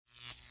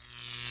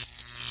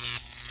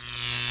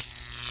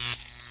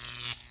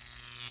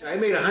I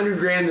made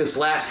 $100,000 this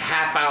last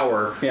half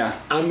hour. Yeah.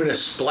 I'm gonna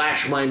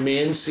splash my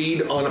man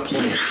seed on a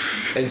plant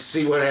and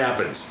see what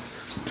happens.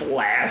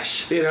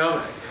 Splash. You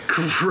know?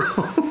 Gross.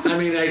 I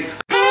mean,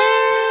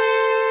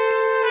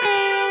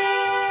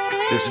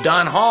 This is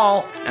Don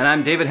Hall. And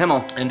I'm David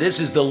Himmel. And this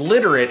is the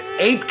Literate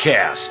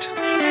ApeCast.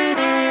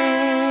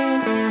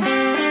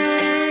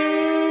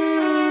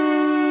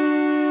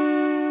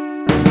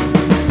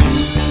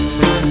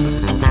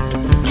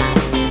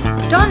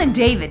 Don and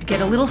David get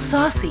a little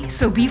saucy,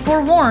 so be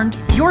forewarned,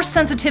 your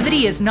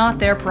sensitivity is not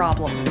their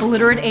problem. The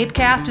Literate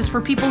ApeCast is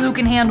for people who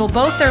can handle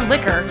both their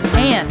liquor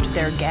and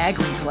their gag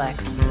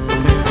reflex.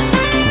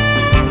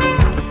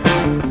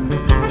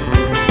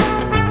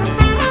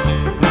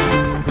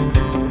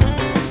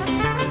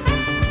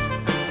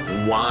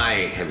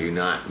 Why have you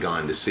not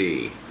gone to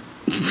see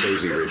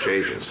Crazy Rich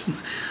Asians?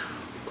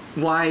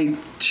 Why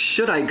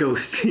should I go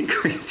see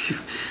Crazy?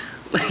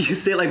 Like you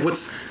say, like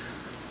what's?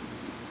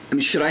 I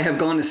mean, should I have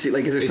gone to see?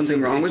 Like, is there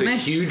something wrong with me?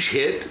 It's a huge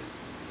hit.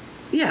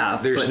 Yeah.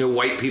 There's no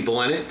white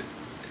people in it.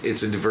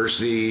 It's a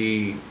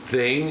diversity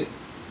thing.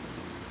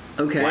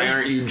 Okay. Why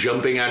aren't you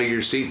jumping out of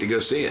your seat to go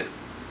see it?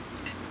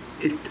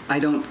 I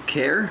don't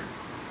care.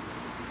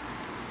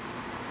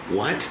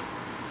 What?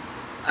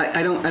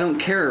 I don't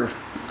care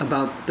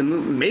about the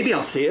movie. Maybe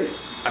I'll see it.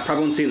 I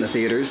probably won't see it in the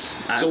theaters.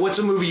 So what's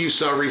a movie you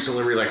saw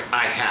recently where you're like,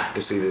 I have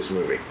to see this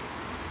movie?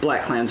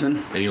 Black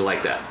Klansman. And you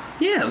like that?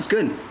 Yeah, it was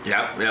good.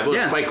 Yeah, well,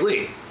 it's Spike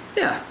Lee.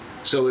 Yeah.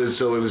 So it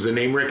was the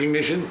name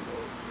recognition?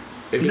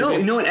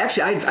 No,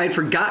 actually, I'd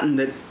forgotten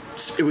that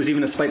it was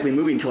even a Spike Lee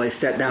movie until I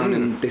sat down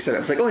and they said, I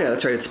was like, oh yeah,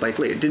 that's right, it's Spike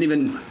Lee. It didn't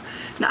even...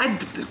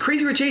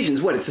 Crazy Rich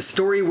Asians, what? It's a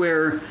story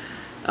where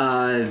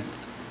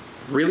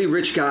really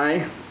rich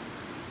guy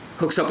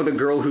hooks up with a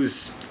girl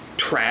who's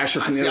trash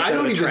or from the other side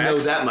of the tracks. I don't even know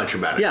that much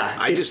about it. Yeah.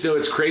 I just know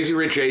it's Crazy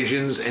Rich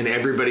Asians and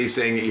everybody's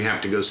saying that you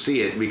have to go see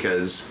it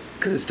because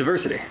it's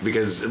diversity.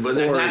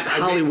 That's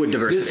Hollywood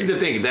diversity. This is the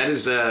thing. That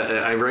is,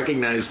 I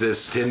recognize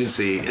this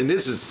tendency, and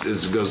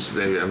this goes.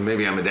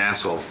 Maybe I'm an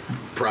asshole.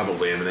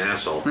 Probably I'm an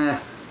asshole.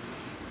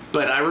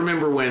 But I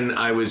remember when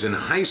I was in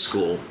high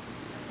school,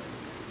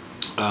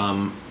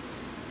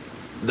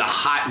 the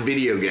hot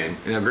video game.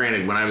 Now,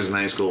 granted, when I was in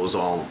high school, it was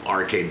all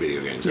arcade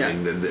video games. Yeah. I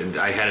mean,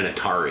 I had an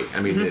Atari.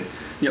 I mean,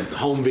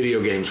 home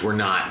video games were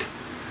not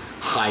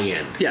high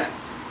end. Yeah.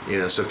 You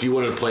know, so if you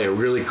wanted to play a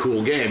really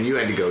cool game, you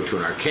had to go to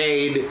an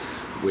arcade,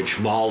 which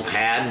malls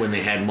had when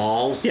they had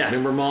malls. Yeah.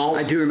 Remember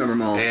malls? I do remember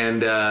malls.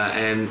 And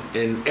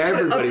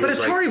everybody but was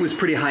like... But Atari was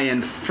pretty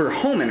high-end for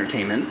home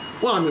entertainment.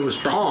 Well, I mean, it was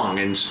Pong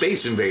and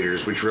Space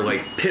Invaders, which were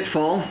like...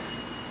 Pitfall?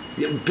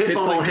 Yeah,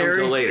 Pitfall didn't come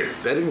till later.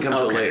 That didn't come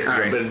till later. All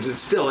right. But it's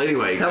still,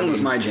 anyway... That one was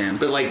my jam.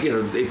 But like, you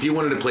know, if you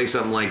wanted to play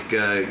something like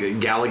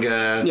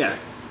Galaga... Yeah.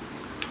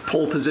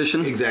 Pole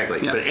position?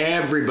 Exactly. Yeah. But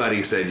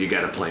everybody said you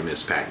got to play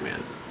Miss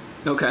Pac-Man.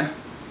 Okay.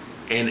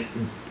 And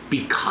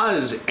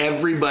because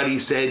everybody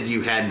said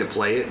you had to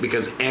play it,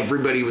 because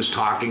everybody was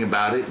talking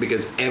about it,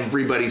 because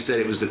everybody said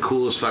it was the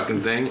coolest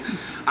fucking thing,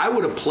 I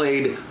would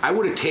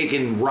have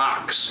taken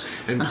rocks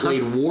and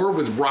played War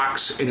with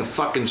Rocks in a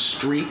fucking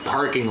street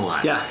parking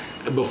lot. Yeah.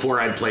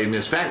 Before I'd played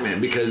Miss Pac-Man,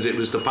 because it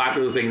was the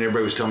popular thing and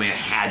everybody was telling me I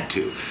had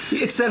to.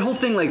 It's that whole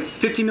thing, like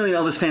 50 million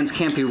Elvis fans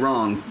can't be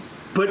wrong,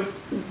 but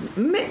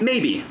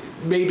maybe.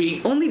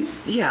 Only,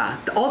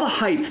 all the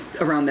hype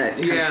around that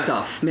kind of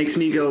stuff makes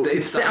me go,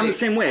 I'm the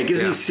same way. It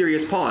gives me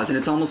serious pause. And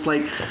it's almost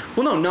like,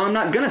 well, no, I'm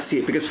not going to see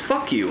it because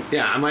fuck you.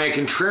 Yeah, am I a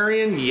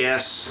contrarian?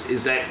 Yes.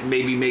 Is that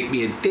maybe make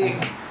me a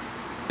dick?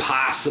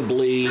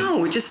 Possibly.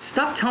 No, just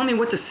stop telling me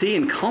what to see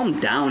and calm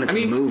down. It's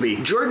a movie.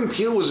 Jordan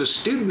Peele was a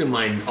student of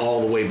mine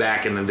all the way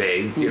back in the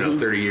day, you know,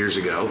 30 years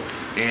ago.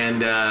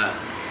 And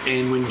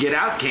when Get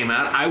Out came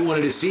out, I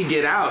wanted to see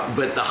Get Out,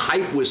 but the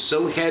hype was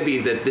so heavy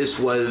that this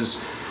was...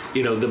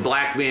 you know, the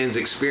black man's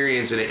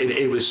experience, and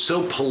it was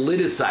so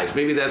politicized.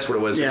 Maybe that's what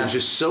it was. Yeah. It was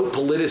just so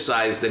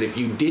politicized that if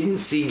you didn't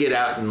see Get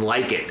Out and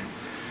like it,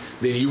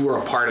 then you were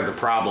a part of the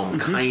problem,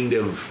 kind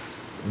of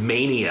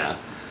mania.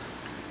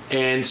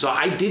 And so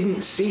I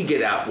didn't see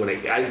Get Out when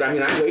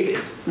I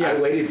waited. Yeah. I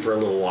waited for a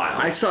little while.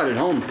 I saw it at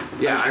home.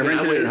 Yeah, I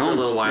rented it at home for a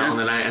little while,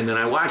 yeah. and then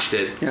I watched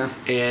it. Yeah.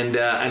 And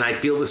I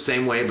feel the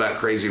same way about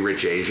Crazy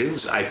Rich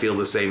Asians. I feel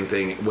the same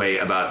way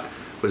about,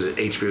 was it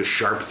HBO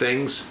Sharp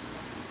Things?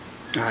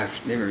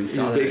 I've never even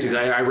saw that. Basically,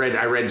 I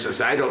read.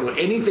 So I don't know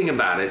anything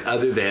about it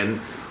other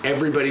than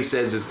everybody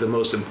says it's the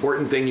most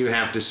important thing you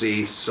have to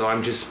see. So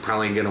I'm just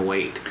probably gonna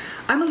wait.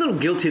 I'm a little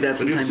guilty of that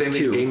sometimes same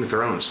too. Thing Game of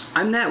Thrones.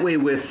 I'm that way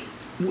with.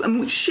 I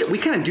mean, shit, we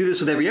kind of do this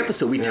with every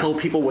episode. We tell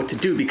people what to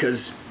do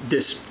because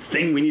this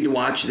thing we need to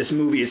watch, this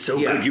movie is so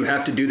good, you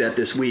have to do that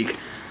this week.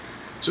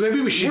 So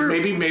maybe we should.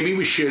 Maybe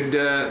we should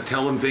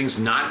tell them things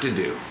not to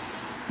do.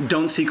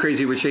 Don't see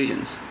Crazy Rich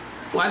Asians.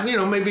 Well, you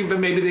know, maybe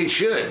they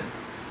should.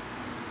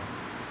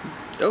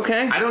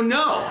 Okay. I don't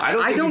know.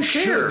 I don't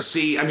care. Should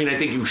see. I mean, I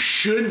think you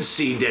should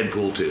see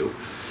Deadpool 2.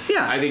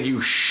 Yeah. I think you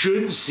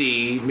should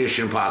see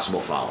Mission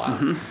Impossible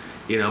Fallout.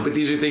 You know, but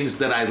these are things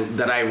that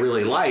I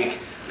really like.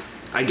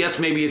 I guess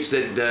maybe it's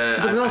that.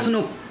 But there's also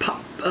no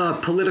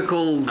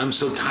political. I'm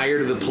so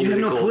tired of the political.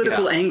 You have no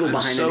political angle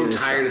behind it. I'm so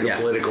tired of the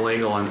political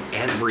angle on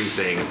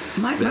everything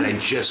that I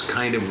just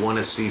kind of want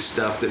to see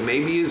stuff that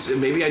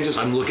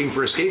I'm looking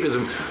for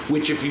escapism.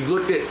 Which, if you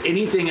looked at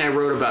anything I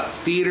wrote about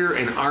theater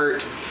and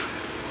art,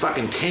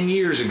 fucking 10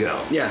 years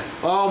ago. Yeah.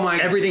 Oh my.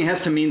 Everything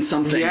has to mean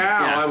something.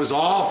 Yeah. I was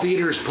all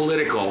theater's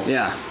political.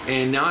 Yeah.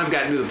 And now I've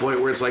gotten to the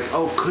point where it's like,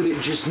 oh, could it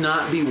just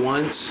not be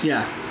once?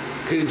 Yeah.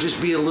 Could it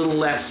just be a little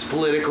less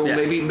political? Yeah.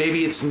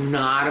 Maybe it's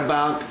not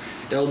about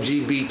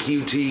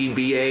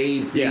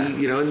LGBTQTBA,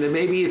 and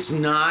maybe it's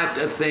not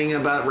a thing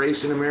about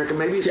race in America.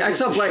 Maybe it's I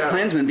saw Black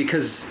Klansman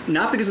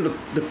not because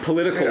of the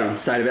political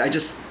side of it.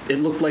 It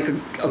looked like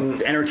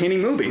an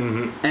entertaining movie,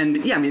 and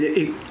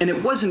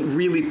it wasn't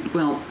really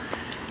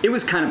it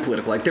was kind of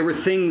political. Like there were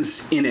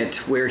things in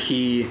it where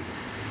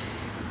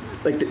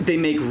they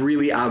make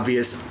really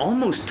obvious,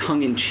 almost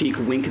tongue-in-cheek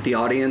wink at the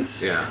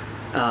audience. Yeah.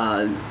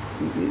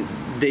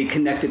 They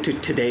connect it to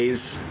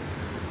today's.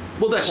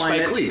 Well, that's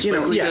climate. Spike Lee.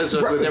 Spike Lee does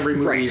it with every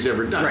movie he's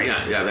ever done. Right.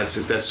 Yeah,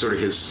 that's sort of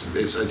his.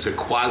 It's a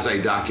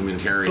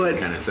quasi-documentarian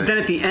kind of thing. Then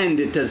at the end,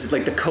 it does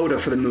the coda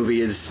for the movie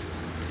is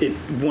it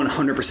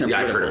 100%. Yeah,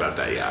 I've heard about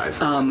that. Yeah, I've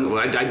heard. Well,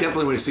 I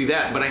definitely want to see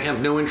that, but I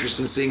have no interest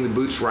in seeing the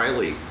Boots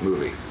Riley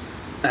movie.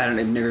 I've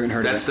never even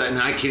heard of it. And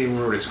I can't even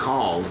remember what it's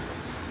called.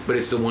 But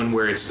it's the one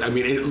where and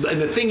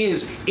the thing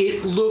is,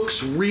 it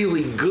looks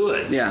really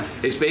good. Yeah.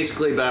 It's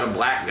basically about a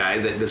black guy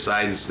that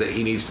decides that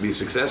he needs to be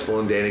successful,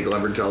 and Danny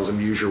Glover tells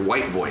him, use your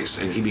white voice.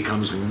 And he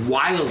becomes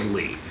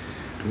wildly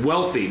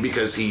wealthy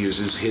because he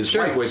uses his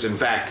white voice. In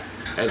fact,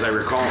 as I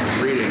recall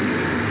from reading...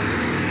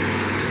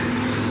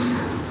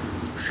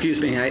 Excuse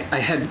me, I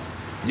had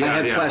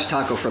Flash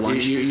Taco for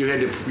lunch. You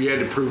had to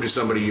prove to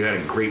somebody you had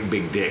a great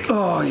big dick.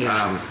 Oh,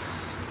 yeah.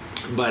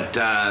 But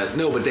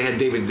they had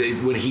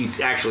David, when he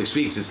actually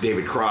speaks, it's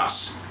David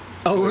Cross.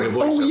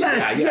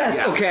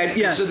 Yes. Okay,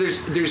 yes. So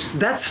there's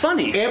that's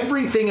funny.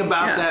 Everything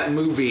about that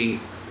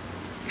movie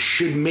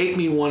should make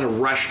me want to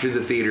rush to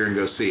the theater and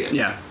go see it.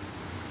 Yeah.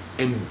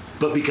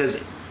 But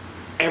because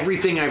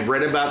everything I've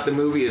read about the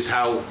movie is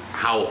how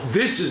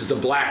this is the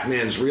black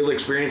man's real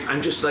experience,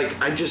 I'm just like,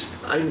 I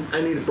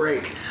need a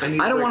break. I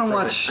don't want to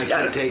watch. I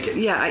can't take it.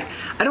 Yeah,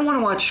 I don't want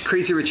to watch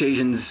Crazy Rich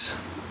Asians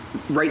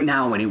right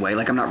now anyway.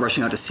 I'm not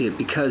rushing out to see it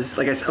because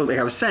like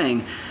I was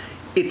saying,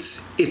 it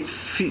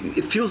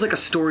feels like a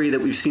story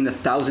that we've seen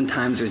 1,000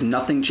 times. There's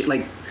nothing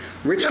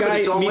rich guy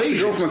meets a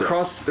girl from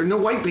across. There are no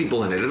white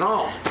people in it at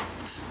all.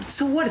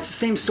 So what? It's the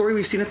same story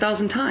we've seen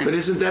 1,000 times. But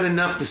isn't that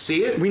enough to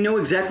see it? We know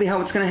exactly how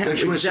it's going to happen.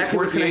 Don't you want to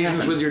support the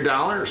Asians with your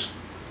dollars?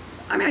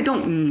 I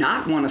don't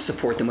not want to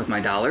support them with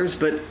my dollars,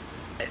 but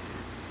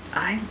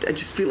I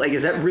just feel like,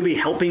 is that really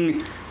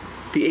helping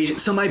the Asian?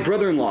 So my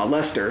brother-in-law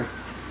Lester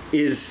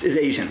is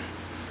Asian.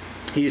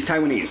 He's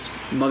Taiwanese.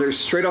 Mother's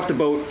straight off the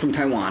boat from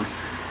Taiwan.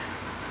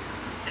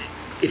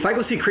 If I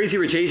go see Crazy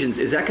Rich Asians,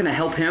 is that going to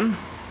help him?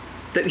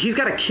 That he's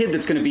got a kid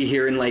that's going to be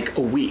here in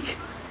a week.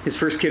 His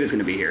first kid is going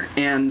to be here,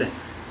 and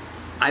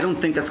I don't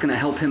think that's going to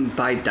help him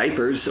buy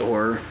diapers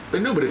or.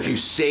 But if you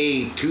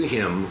say to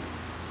him,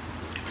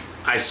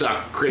 I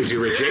saw Crazy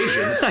Rich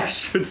Asians. I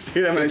should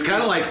say that. It's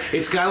kind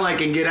of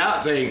like in Get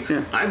Out saying,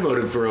 I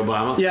voted for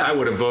Obama. Yeah. I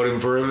would have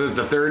voted for him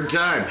the third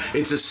time.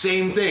 It's the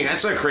same thing. I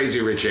saw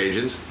Crazy Rich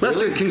Asians.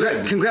 Lester,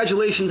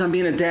 congratulations on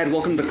being a dad.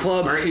 Welcome to the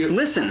club. Aren't you?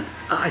 Listen,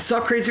 I saw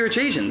Crazy Rich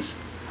Asians.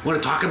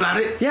 Want to talk about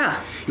it?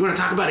 Yeah. You want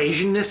to talk about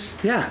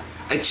Asianness? Yeah.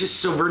 It's just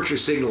so virtue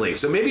signaling.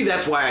 So maybe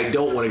that's why I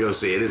don't want to go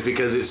see it, is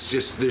because it's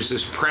just, there's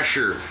this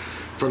pressure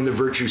from the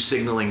virtue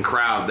signaling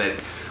crowd that,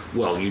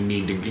 well, you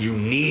need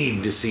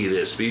to see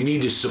this, but you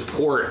need to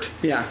support.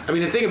 Yeah.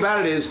 The thing about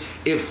it is,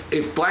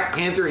 if Black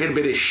Panther had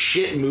been a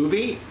shit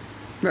movie,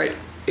 right,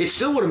 it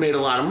still would have made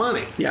a lot of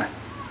money. Yeah.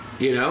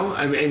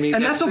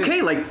 And that's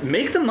okay.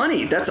 Make the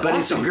money. That's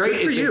awesome.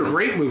 It's a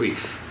great movie.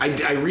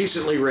 I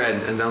recently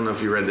read, and I don't know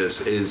if you read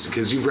this, is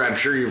because I'm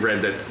sure you've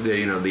read that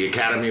the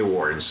Academy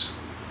Awards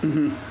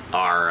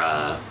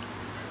are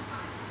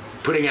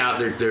putting out.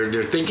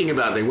 They're thinking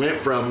about. They went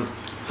from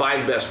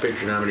 5 Best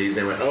Picture nominees.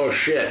 They went, oh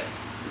shit.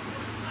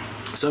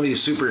 Some of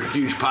these super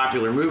huge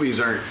popular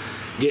movies aren't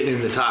getting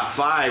in the top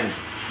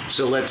 5,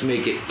 so let's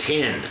make it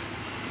 10.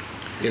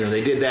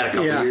 They did that a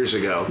couple years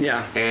ago.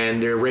 Yeah.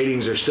 And their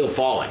ratings are still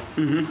falling.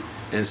 Mm-hmm.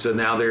 And so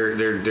now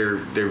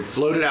they're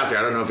floated out there.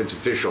 I don't know if it's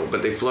official,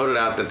 but they floated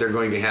out that they're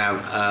going to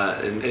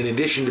have, in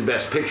addition to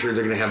Best Picture,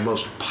 they're going to have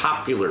Most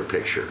Popular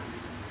Picture.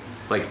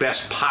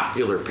 Best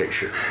Popular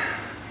Picture.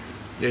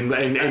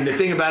 And the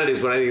thing about it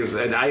is, what I think is,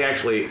 and I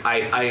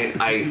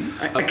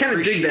kind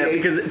of dig that,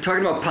 because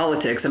talking about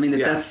politics,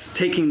 that's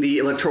taking the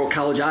Electoral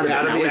College out of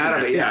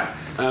it. Yeah.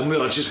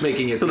 It's just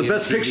making it. So the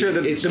best picture,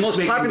 the most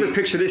popular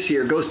picture this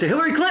year goes to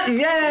Hillary Clinton.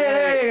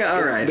 Yay!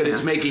 All right. But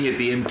it's making it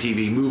the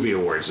MTV Movie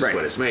Awards is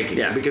what it's making.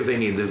 Yeah. Because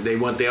they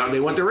want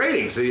the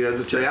ratings.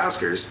 It's the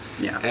Oscars.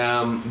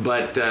 Yeah.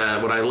 But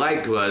what I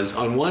liked was,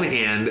 on one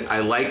hand, I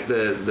liked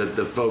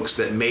the folks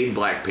that made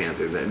Black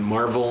Panther, that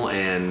Marvel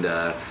and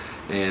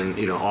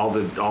all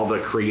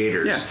the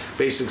creators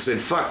basically said,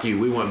 fuck you,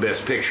 we want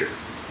Best Picture.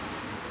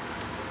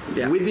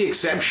 Yeah. With the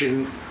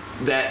exception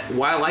that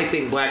while I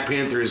think Black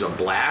Panther is a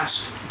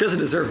blast, doesn't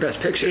deserve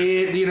Best Picture.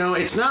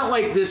 It's not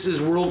like this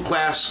is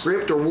world-class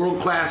script or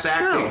world-class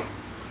acting. No.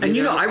 And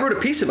I wrote a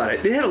piece about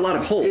it. It had a lot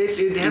of holes.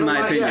 It had in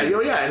my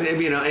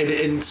opinion.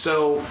 And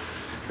so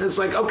it's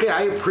like, okay,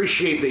 I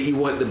appreciate that you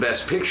want the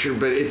Best Picture,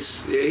 but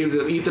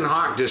Ethan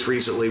Hawke just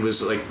recently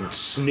was like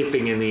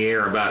sniffing in the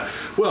air about,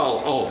 well,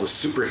 all the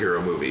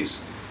superhero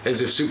movies,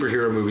 as if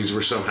superhero movies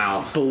were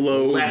somehow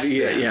below less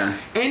than. Yeah.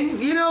 And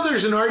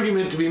there's an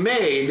argument to be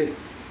made.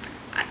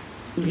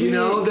 You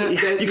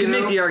can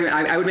make the argument.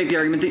 I would make the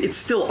argument that it's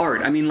still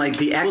art. I mean, like,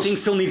 the acting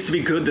still needs to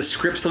be good. The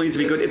script still needs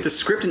to be good. If the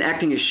script and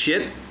acting is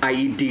shit,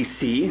 i.e.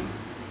 DC,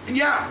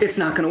 it's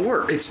not going to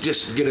work. It's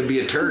just going to be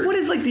a turd. What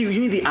is you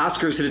need the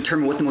Oscars to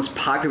determine what the most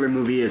popular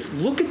movie is.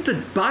 Look at the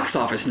box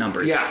office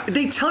numbers. Yeah.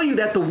 They tell you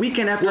that the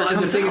weekend after it comes out.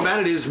 And the thing about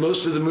it is,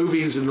 most of the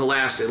movies in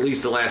at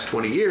least the last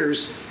 20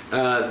 years,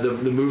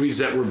 the movies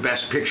that were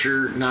Best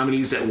Picture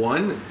nominees that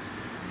won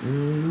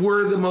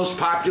were the most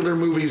popular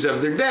movies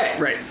of their day.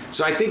 Right.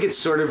 So I think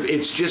it's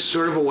just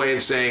sort of a way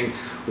of saying,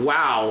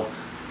 wow,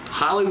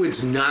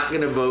 Hollywood's not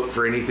going to vote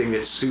for anything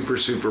that's super,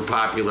 super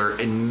popular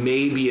and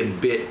maybe a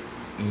bit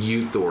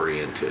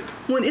youth-oriented.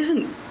 Well, it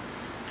isn't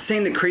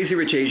saying that Crazy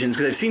Rich Asians,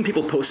 because I've seen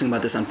people posting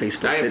about this on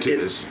Facebook, I have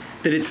too.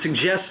 That it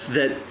suggests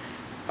that,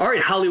 all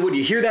right, Hollywood,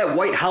 you hear that?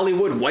 White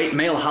Hollywood, white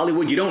male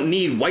Hollywood, you don't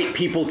need white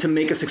people to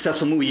make a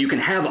successful movie. You can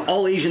have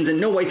all Asians and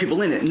no white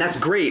people in it, and that's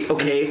great,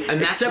 okay?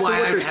 And that's why I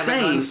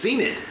haven't seen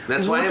it.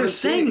 That's why I haven't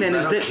seen it,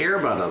 because I don't care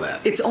about all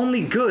that. It's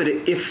only good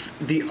if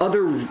the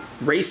other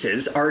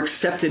races are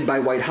accepted by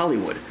white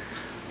Hollywood.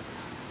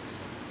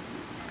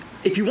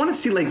 If you want to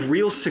see, like,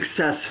 real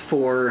success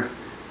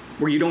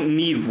where you don't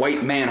need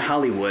white man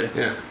Hollywood,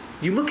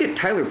 you look at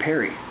Tyler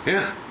Perry.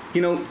 Yeah. I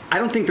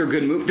don't think they're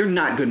good movies. They're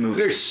not good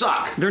movies. They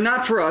suck. They're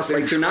not for us.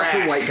 They're not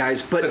for white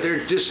guys. But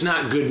they're just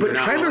not good. But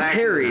Tyler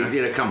Perry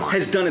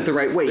has done it the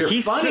right way.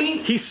 They're funny.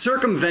 He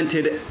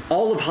circumvented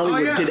all of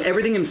Hollywood, did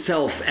everything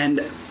himself,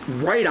 and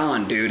right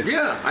on, dude.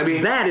 Yeah, I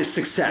mean, that is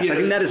success. I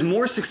think that is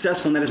more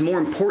successful and that is more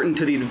important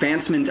to the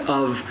advancement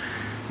of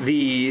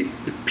the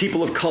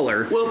people of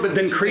color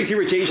than Crazy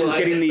Rich Asians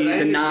getting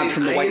the nod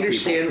from the white people. I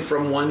understand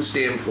from one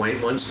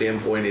standpoint. One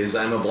standpoint is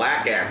I'm a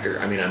black actor.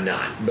 I mean, I'm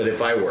not, but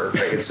if I were,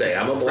 I could say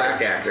I'm a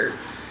black actor,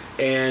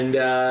 and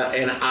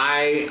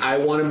I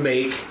want to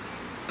make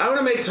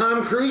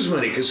Tom Cruise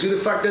money, because who the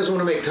fuck doesn't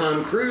want to make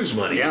Tom Cruise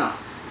money? Yeah.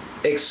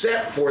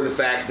 Except for the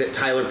fact that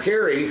Tyler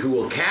Perry, who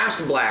will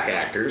cast black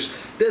actors,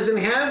 doesn't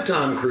have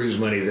Tom Cruise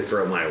money to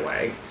throw my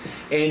way,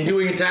 and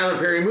doing a Tyler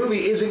Perry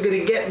movie isn't going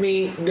to get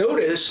me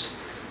noticed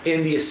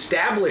in the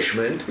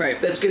establishment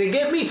that's going to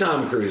get me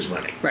Tom Cruise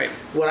money. Right.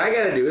 What I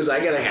got to do is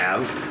I got to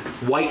have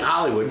white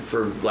Hollywood,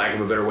 for lack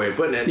of a better way of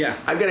putting it. Yeah.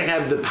 I've got to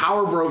have the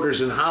power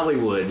brokers in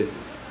Hollywood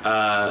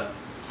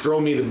throw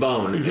me the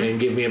bone and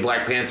give me a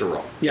Black Panther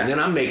role. Yeah. And then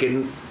I'm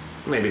making,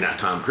 maybe not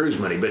Tom Cruise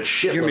money, but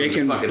shitloads You're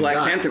making of fucking Black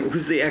dime. Panther.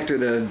 Who's the actor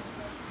that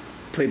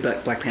played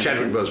Black Panther?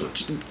 Chadwick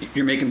Boseman.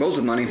 You're making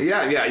Boseman money.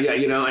 Yeah.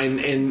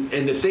 And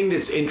the thing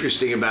that's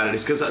interesting about it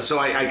is because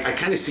I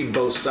kind of see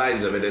both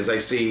sides of it. As I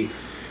see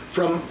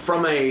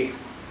from a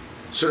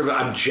sort of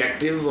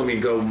objective, let me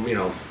go,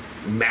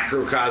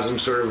 macrocosm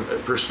sort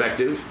of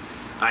perspective,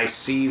 I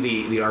see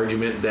the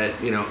argument that,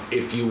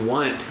 if you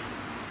want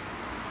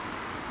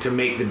to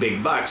make the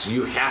big bucks,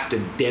 you have to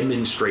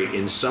demonstrate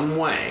in some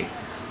way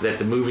that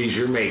the movies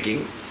you're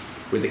making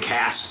with the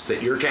casts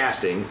that you're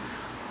casting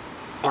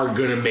are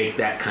going to make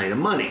that kind of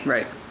money.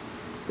 Right.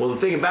 Well, the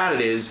thing about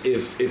it is,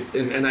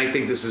 and I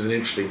think this is an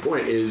interesting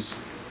point,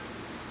 is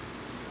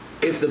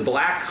if the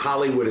black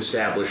Hollywood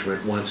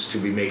establishment wants to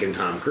be making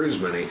Tom Cruise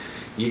money,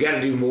 you got to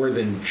do more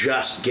than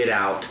just Get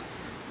Out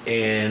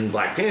and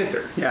Black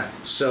Panther. Yeah.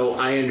 So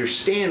I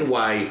understand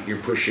why you're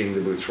pushing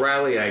the Boots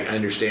Riley. I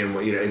understand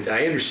what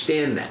I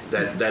understand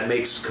that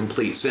makes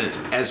complete sense.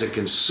 As a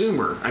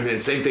consumer, I mean,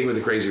 same thing with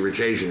the Crazy Rich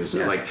Asians.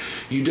 It's like,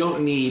 you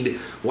don't need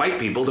white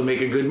people to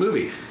make a good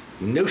movie.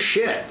 No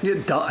shit.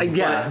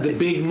 But the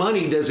big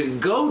money doesn't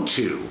go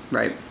to.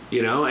 Right.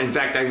 In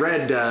fact, I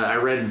read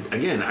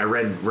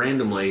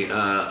randomly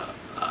a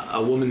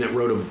woman that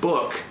wrote a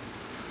book,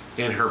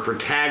 and her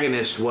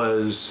protagonist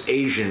was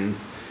Asian,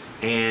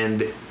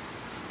 and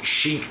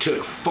she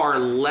took far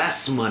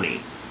less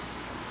money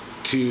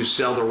to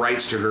sell the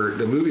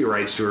movie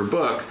rights to her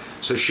book,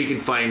 so she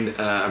could find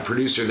a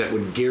producer that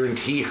would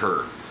guarantee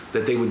her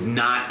that they would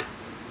not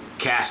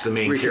cast the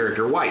main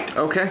character white.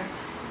 Okay.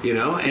 And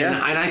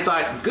I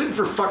thought, good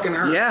for fucking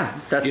her. Yeah.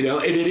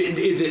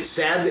 Is it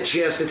sad that she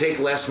has to take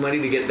less money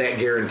to get that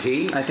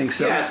guarantee? I think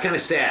so. Yeah, it's kind of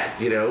sad,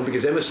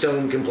 because Emma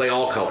Stone can play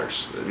all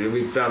colors.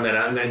 We found that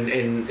out,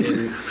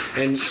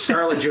 and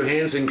Scarlett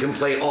Johansson can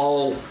play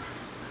all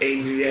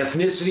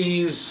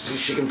ethnicities.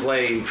 She can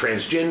play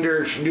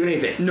transgender. She can do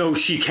anything. No,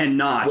 she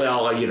cannot.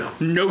 Well,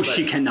 No,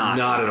 she cannot.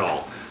 Not at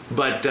all.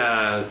 But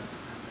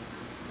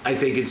I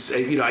think it's,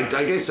 like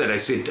I said, I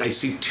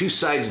see two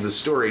sides of the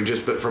story,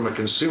 but from a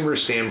consumer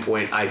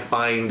standpoint, I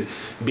find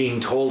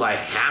being told I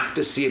have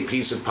to see a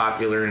piece of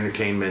popular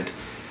entertainment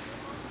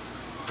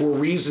for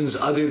reasons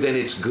other than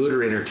it's good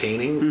or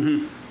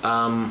entertaining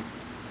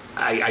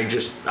I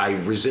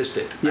resist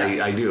it.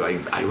 Yeah. I do.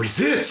 I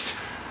resist.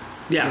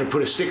 Yeah. I'm going to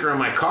put a sticker on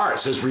my car. It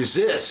says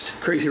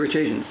resist. Crazy Rich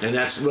Asians. And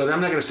that's, well,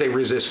 I'm not going to say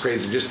resist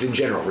crazy, just in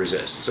general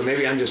resist. So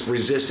maybe I'm just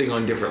resisting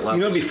on different levels.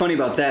 You know what'd be funny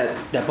about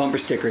that bumper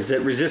sticker is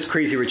that resist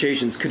Crazy Rich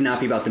Asians could not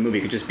be about the movie.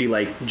 It could just be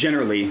like,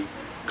 generally,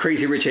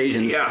 Crazy Rich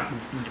Asians. Yeah.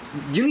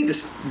 You need to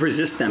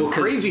resist them. Well,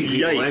 crazy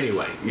people yikes.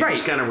 anyway. You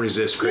just kind of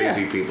resist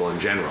crazy people in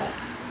general.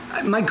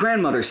 My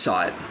grandmother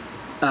saw it.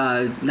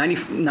 Nani,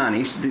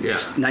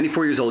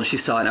 94 years old, she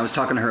saw it, and I was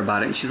talking to her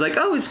about it, and she's like,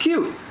 oh, it's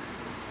cute.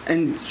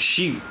 And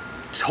she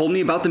told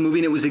me about the movie,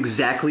 and it was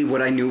exactly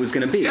what I knew it was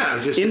going to be.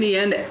 Yeah, in the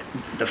end,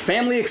 the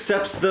family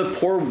accepts the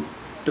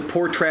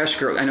poor trash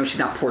girl. I know she's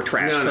not poor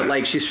trash, but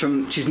like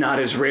she's not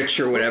as rich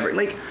or whatever.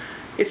 Like,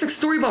 it's a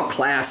story about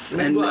class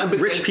and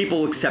rich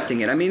people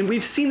accepting it. I mean,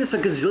 we've seen this a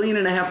gazillion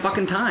and a half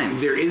fucking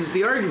times. There is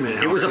the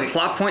argument. It was a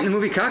plot point in the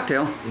movie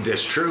Cocktail.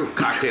 That's true.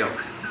 Cocktail.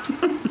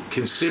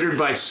 Considered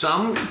by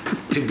some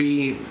to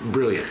be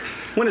brilliant.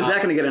 When is that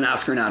going to get an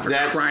Oscar nod for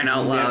crying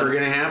out loud? That's never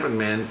going to happen,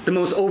 man. The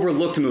most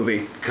overlooked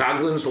movie.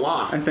 Coughlin's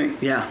Law. I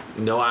think, yeah.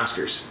 No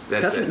Oscars.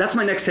 That's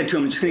my next tattoo.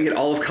 I'm just going to get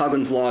all of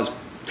Coughlin's Laws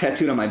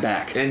tattooed on my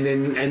back. And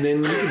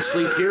then you can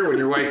sleep here when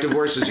your wife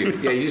divorces you.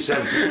 Yeah, you just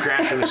have to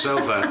crash on the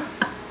sofa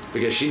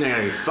because she's not going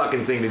to have a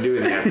fucking thing to do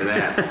with you after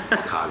that.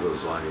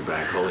 Coughlin's Law on your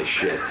back. Holy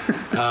shit.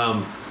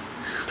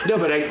 No,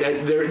 but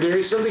there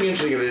is something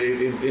interesting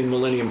in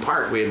Millennium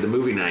Park. We had the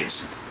movie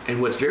nights. And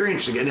what's very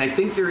interesting, and I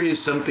think there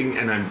is something,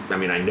 and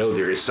I know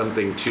there is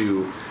something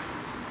to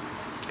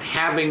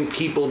having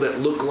people that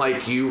look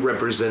like you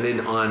represented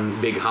on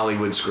big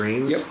Hollywood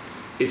screens. Yep.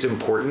 It's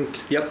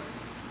important. Yep.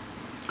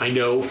 I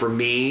know for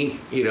me,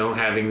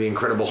 having the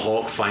Incredible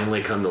Hulk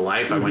finally come to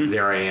life,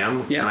 there I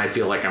am, yeah. And I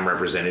feel like I'm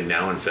represented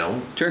now in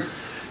film. Sure.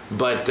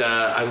 But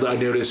I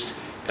noticed,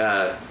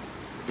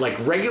 like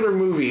regular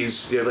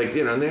movies, there are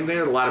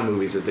a lot of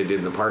movies that they did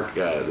in the park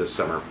this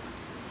summer.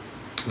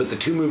 But the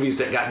two movies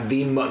that got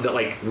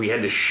we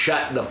had to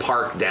shut the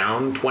park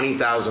down,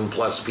 20,000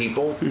 plus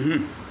people.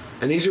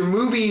 Mm-hmm. And these are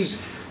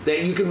movies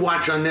that you can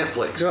watch on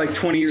Netflix. They're like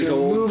 20 years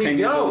old, 10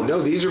 years old?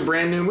 No, these are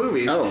brand new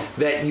movies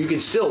that you can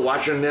still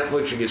watch on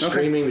Netflix. You get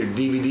streaming, their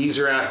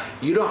DVDs are out.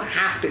 You don't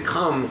have to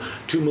come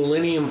to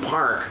Millennium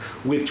Park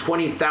with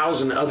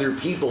 20,000 other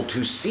people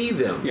to see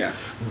them. Yeah.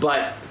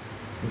 But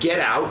Get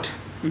Out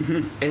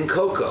and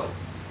Coco.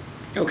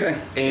 Okay.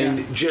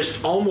 And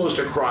just almost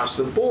across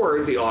the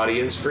board, the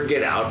audience for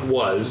Get Out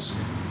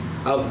was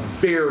a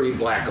very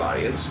black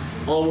audience.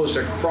 Almost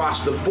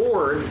across the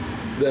board,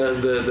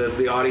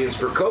 the audience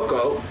for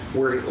Coco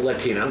were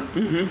Latino.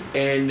 Mm-hmm.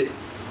 And,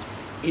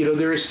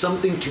 there is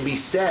something to be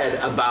said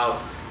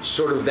about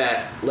sort of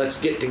that,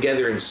 let's get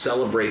together and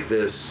celebrate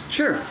this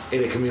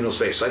in a communal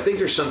space. So I think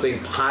there's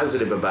something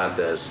positive about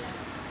this.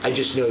 I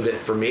just know that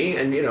for me,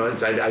 and,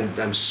 I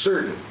am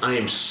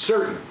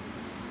certain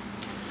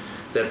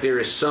that there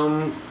is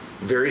some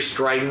very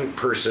strident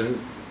person,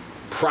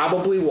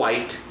 probably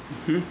white,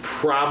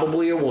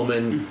 probably a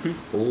woman,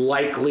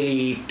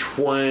 likely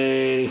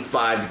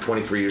 25 to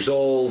 23 years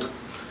old,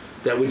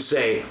 that would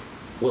say,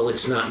 well,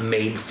 it's not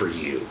made for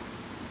you.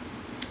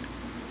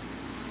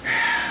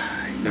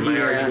 And my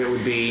argument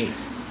would be,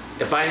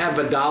 if I have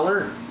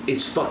 $1,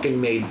 it's fucking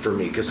made for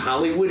me. Because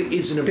Hollywood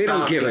isn't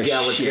about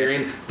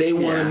egalitarian. They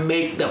want to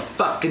make the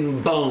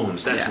fucking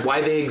bones. That's why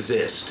they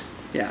exist.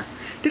 Yeah.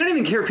 They don't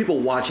even care if people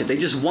watch it. They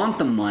just want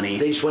the money.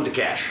 They just want the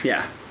cash.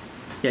 Yeah.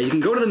 Yeah, you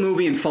can go to the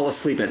movie and fall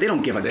asleep in it. They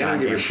don't give a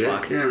goddamn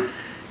fuck. Yeah.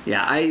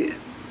 Yeah,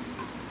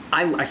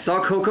 I saw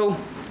Coco.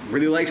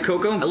 Really liked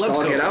Coco. I loved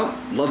Coco. Get Out.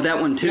 Loved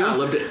that one too. Yeah, I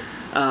loved it.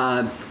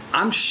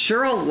 I'm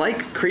sure I'll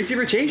like Crazy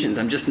Rich Asians.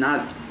 I'm just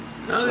not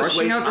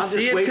rushing out to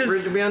see it because for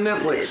it to be on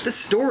Netflix. The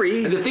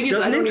story and the thing is,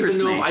 doesn't interest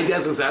me. I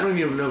don't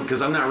even know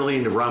because I'm not really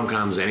into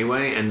rom-coms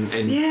anyway. And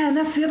yeah, and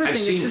that's the other thing. I've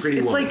seen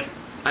Pretty Woman. Like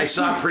I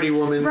saw Pretty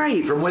Woman.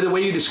 Right. From the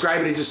way you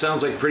describe it, it just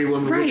sounds like Pretty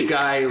Woman. Right. Rich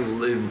guy,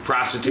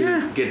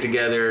 prostitute, get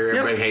together.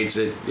 Everybody hates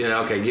it.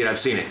 I've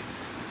seen it.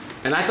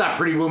 And I thought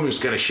Pretty Woman was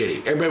kind of shitty.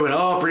 Everybody went,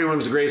 oh, Pretty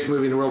Woman's the greatest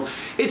movie in the world.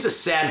 It's a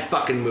sad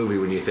fucking movie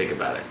when you think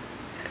about it.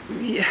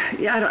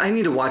 Yeah. I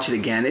need to watch it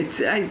again.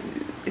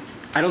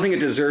 I don't think it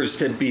deserves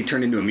to be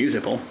turned into a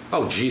musical.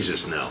 Oh,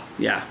 Jesus, no.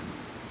 Yeah.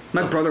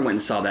 My brother went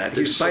and saw that.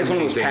 He buys one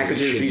of those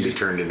packages. You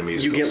turned into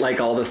musicals. You get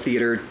like all the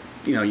theater.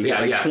 You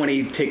get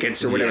 20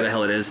 tickets or whatever the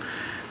hell it is.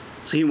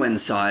 So he went and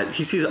saw it.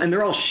 He sees, and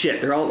they're all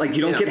shit. They're all like,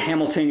 you don't get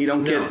Hamilton, you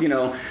don't get,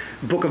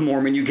 Book of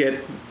Mormon, you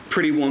get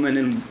Pretty Woman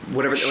and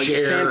whatever, like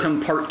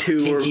Phantom Part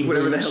 2 or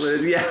whatever the hell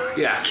it is.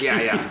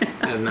 Yeah.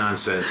 And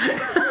nonsense.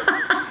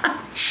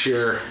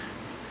 Sure.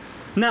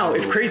 Now,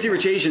 if Crazy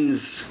Rich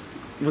Asians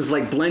was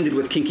like blended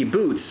with Kinky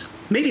Boots,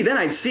 maybe then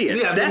I'd see it.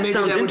 Yeah, that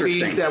sounds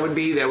interesting. That would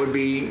be,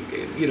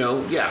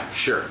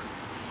 sure.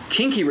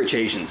 Kinky Rich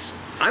Asians.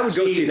 I would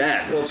go see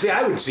that. Well,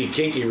 I would see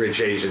Kinky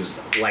Rich Asians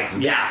like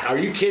that. Are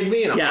you kidding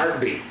me? In a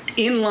heartbeat.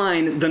 In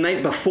line the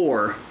night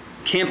before,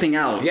 camping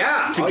out.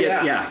 Yeah. Oh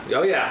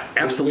yeah.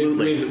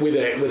 Absolutely. With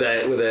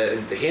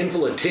a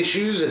handful of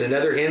tissues and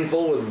another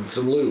handful with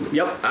some lube.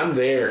 Yep. I'm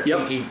there.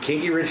 Yep.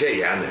 Kinky Rich Asians.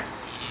 Yeah, I'm there.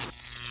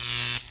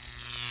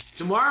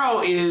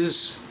 Tomorrow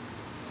is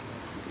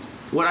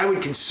what I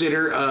would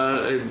consider,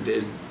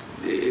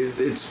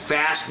 it's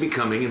fast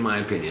becoming, in my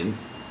opinion,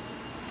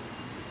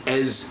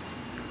 as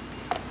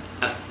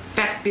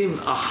effective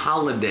a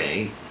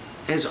holiday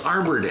as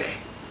Arbor Day.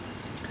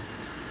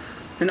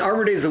 And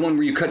Arbor Day is the one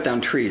where you cut down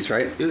trees,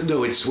 right?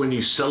 No, it's when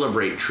you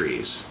celebrate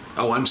trees.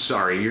 Oh, I'm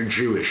sorry, you're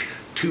Jewish.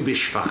 Tu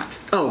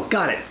B'Shvat. Oh,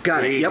 got it.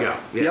 There you go.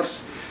 Yes. Yep.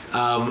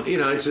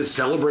 It's a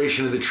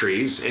celebration of the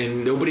trees,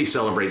 and nobody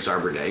celebrates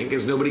Arbor Day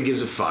because nobody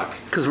gives a fuck.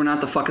 Because we're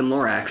not the fucking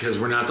Lorax. Because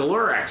we're not the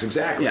Lorax,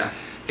 exactly. Yeah.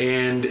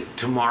 And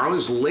tomorrow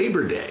is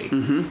Labor Day.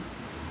 Mm-hmm.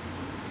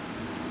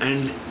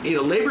 And,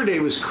 Labor Day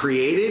was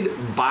created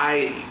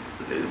by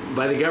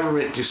the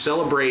government to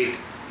celebrate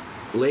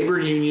labor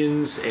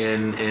unions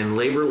and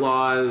labor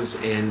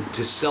laws and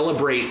to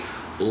celebrate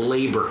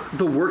labor.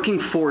 The working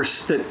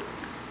force that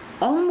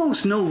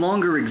almost no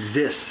longer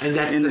exists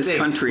in this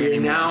country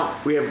anymore.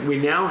 We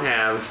now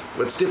have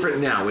what's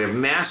different now. We have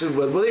massive.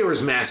 Well, there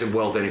was massive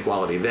wealth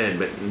inequality then,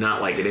 but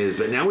not like it is.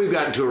 But now we've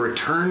gotten to a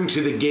return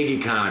to the gig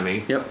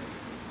economy. Yep.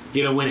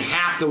 When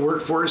half the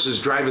workforce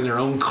is driving their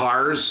own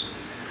cars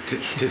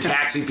to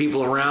taxi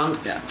people around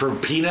for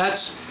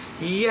peanuts.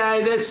 Yeah,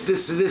 this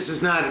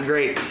is not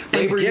great.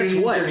 Labor and guess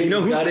unions what? are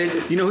getting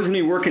gutted. You know who's gonna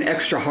be working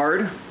extra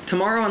hard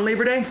tomorrow on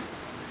Labor Day?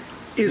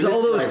 Is Lyft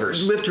all those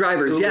drivers. Lyft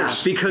drivers,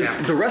 Ubers.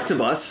 because the rest of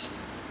us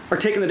are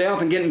taking the day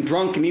off and getting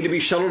drunk and need to be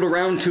shuttled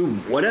around to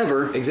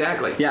whatever.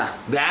 Exactly. Yeah.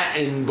 That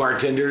and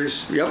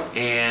bartenders. Yep.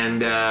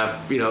 And,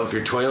 if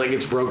your toilet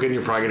gets broken,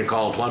 you're probably going to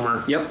call a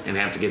plumber. Yep. And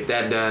have to get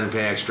that done and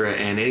pay extra.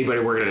 And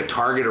anybody working at a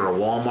Target or a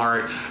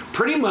Walmart,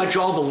 pretty much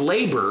all the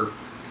labor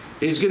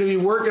is going to be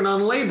working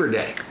on Labor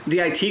Day. The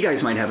IT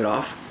guys might have it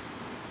off.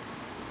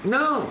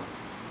 No.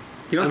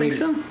 You don't think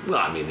so?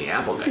 Well, the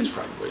Apple guys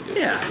probably do.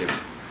 Yeah.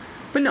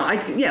 But no,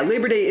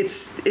 Labor Day,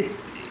 it's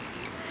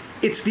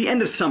the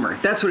end of summer.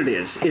 That's what it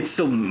is. It's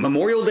so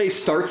Memorial Day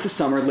starts the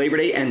summer, Labor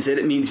Day ends it.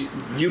 It means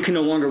you can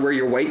no longer wear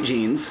your white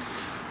jeans.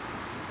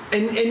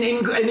 And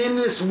in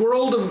this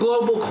world of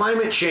global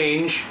climate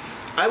change,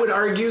 I would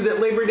argue that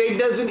Labor Day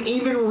doesn't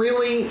even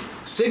really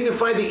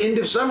signify the end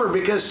of summer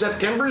because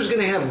September is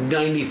going to have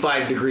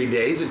 95-degree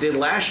days. It did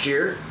last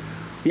year.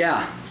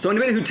 Yeah. So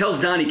anybody who tells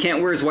Don he can't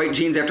wear his white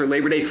jeans after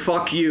Labor Day,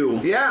 fuck you.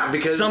 Yeah,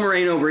 because summer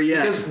ain't over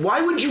yet. Because why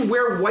would you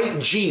wear white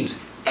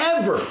jeans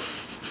ever?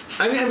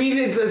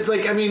 It's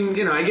like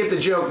I get the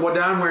joke. Well,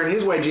 Don wearing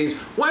his white jeans.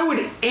 Why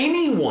would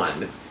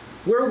anyone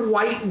wear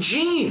white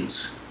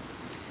jeans?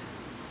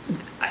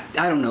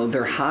 I don't know.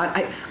 They're hot.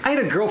 I had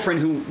a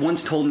girlfriend who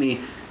once told me,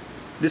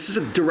 this is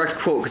a direct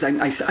quote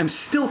because I'm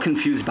still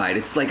confused by it.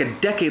 It's like a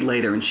decade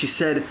later, and she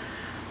said,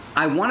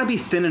 "I want to be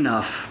thin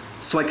enough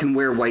so I can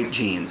wear white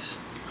jeans."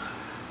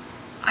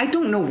 I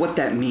don't know what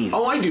that means.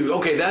 Oh, I do.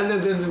 Okay, I know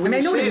what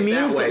it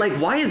means, but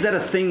why is that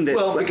a thing that?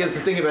 Well, because the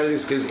thing about it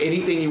is because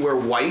anything you wear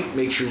white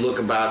makes you look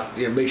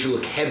makes you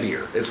look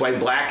heavier. That's why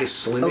black is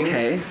slimming.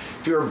 Okay.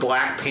 If you wear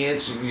black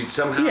pants, you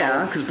somehow.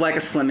 Yeah, because black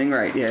is slimming,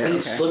 right? Yeah. And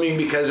it's slimming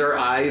because our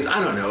eyes.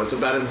 I don't know. It's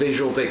about a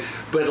visual thing.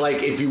 But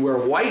if you wear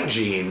white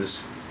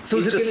jeans. So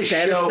is it a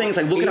status thing? It's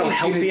like, look at how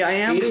healthy I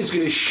am? It is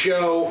going to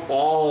show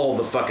all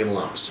the fucking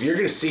lumps. You're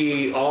going to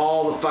see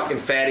all the fucking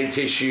fatty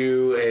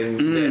tissue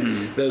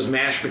and those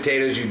mashed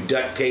potatoes you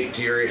duct taped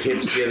to your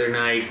hips the other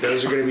night.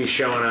 Those are going to be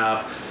showing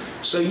up.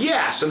 So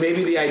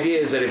maybe the idea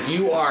is that if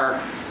you are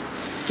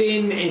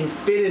thin and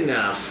fit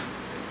enough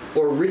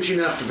or rich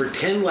enough to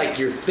pretend like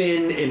you're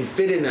thin and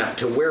fit enough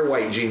to wear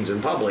white jeans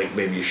in public,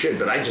 maybe you should.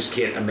 But I just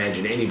can't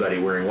imagine anybody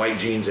wearing white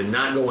jeans and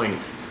not going,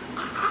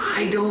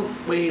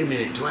 wait a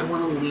minute, do I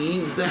want to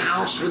leave the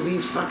house with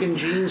these fucking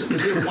jeans?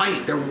 Because they're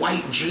white. They're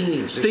white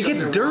jeans. They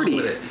get dirty.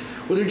 With it.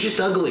 Well, they're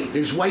just ugly.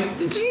 There's white.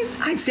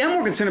 I'm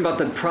more concerned about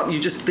the problem.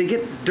 They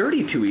get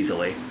dirty too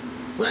easily.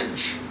 But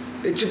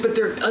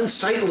they're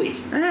unsightly.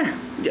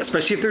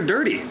 Especially if they're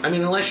dirty.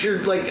 Unless you're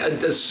like a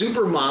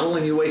supermodel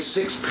and you weigh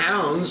 6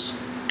 pounds.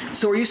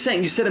 So are you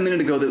saying, you said a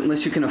minute ago that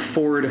unless you can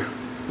afford...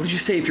 What did you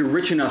say? If you're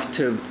rich enough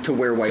to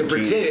wear white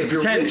jeans? If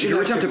you're rich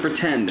enough to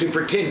pretend.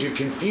 To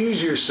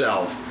confuse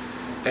yourself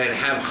and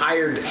have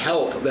hired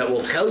help that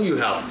will tell you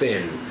how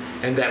thin,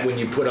 and that when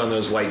you put on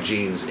those white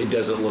jeans, it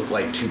doesn't look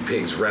like two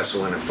pigs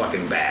wrestle in a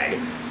fucking bag.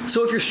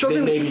 So if you're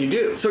struggling, then maybe you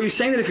do. So you're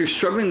saying that if you're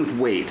struggling with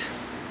weight,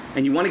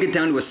 and you want to get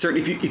down to a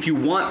certain, if you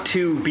want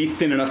to be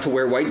thin enough to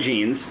wear white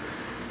jeans,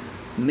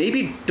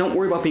 maybe don't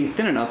worry about being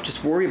thin enough.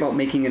 Just worry about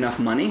making enough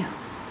money.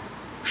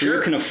 Sure.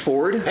 You can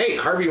afford. Hey,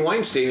 Harvey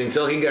Weinstein,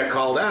 until he got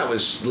called out,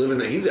 he's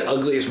the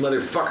ugliest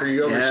motherfucker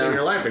you ever seen in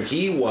your life. And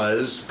he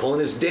was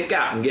pulling his dick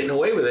out and getting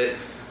away with it.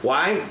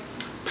 Why?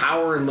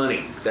 Power and money.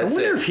 That's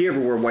it. I wonder if he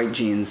ever wore white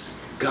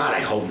jeans. God, I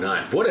hope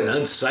not. What an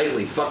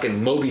unsightly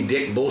fucking Moby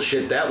Dick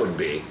bullshit that would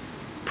be.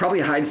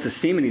 Probably hides the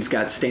semen he's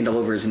got stained all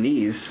over his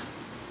knees.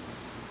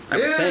 I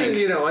would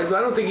think.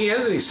 I don't think he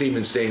has any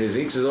semen stained his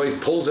knees. He always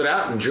pulls it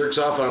out and jerks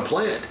off on a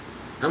plant.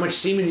 How much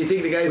semen do you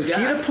think the guy's got?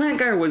 Was he the plant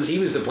guy or was... He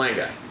was the plant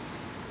guy.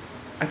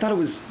 I thought it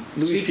was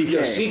Louis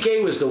C.K.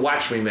 C.K. was the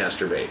watch me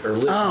masturbate or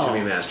listen to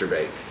me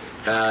masturbate.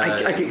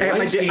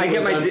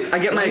 I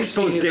get my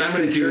exposed dicks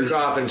confused.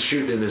 Jerk off and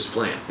shoot in this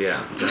plant.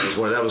 Yeah,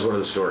 that was one of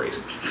the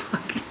stories.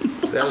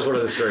 That was one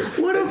of the stories.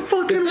 What a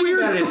fucking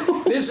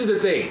weirdo. This is the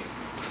thing.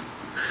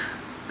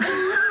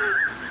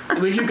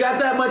 When you got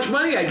that much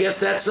money, I guess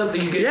that's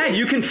something you get. Yeah,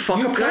 you can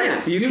fuck a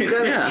plant. You've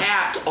kind of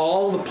capped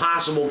all the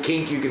possible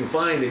kink you can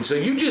find, and so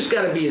you just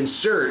got to be in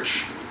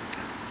search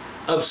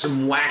of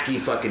some wacky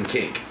fucking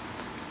kink.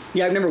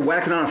 Yeah, I've never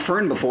whacked it on a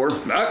fern before.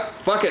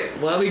 Fuck it.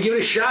 Well, let me give it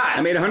a shot.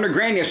 I made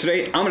 $100,000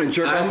 yesterday. I'm gonna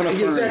jerk off on a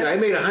fern. Exactly. I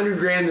made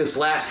 $100,000 this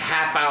last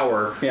half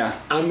hour. Yeah.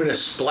 I'm gonna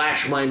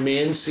splash my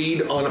man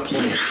seed on a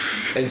plant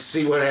and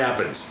see what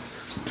happens.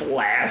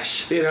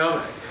 Splash. You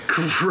know.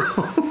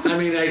 Gross. I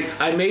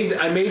mean,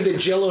 I made the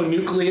Jello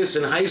nucleus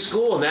in high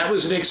school, and that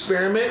was an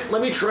experiment.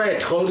 Let me try a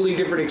totally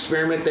different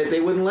experiment that they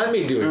wouldn't let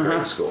me do in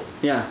grade school.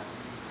 Yeah.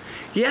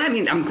 Yeah, I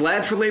mean, I'm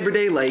glad for Labor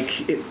Day.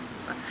 Like, you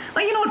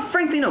know what?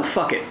 Frankly, no,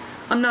 fuck it.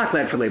 I'm not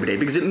glad for Labor Day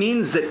because it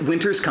means that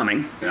winter's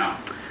coming. Yeah.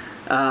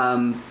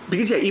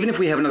 Because, yeah, even if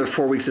we have another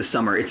 4 weeks of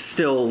summer, it's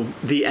still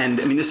the end.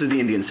 I mean, this is the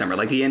Indian summer.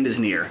 Like, the end is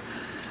near.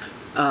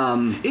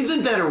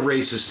 Isn't that a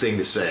racist thing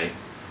to say?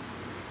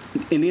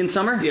 Indian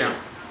summer? Yeah.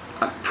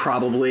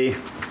 Probably.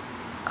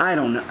 I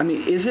don't know. I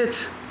mean, is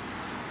it?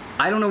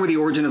 I don't know where the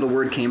origin of the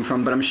word came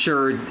from, but I'm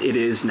sure it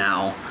is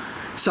now.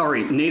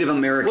 Sorry, Native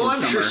American summer.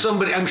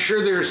 Well, I'm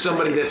sure there's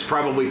somebody that's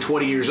probably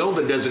 20 years old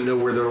that doesn't know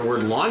where the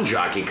word lawn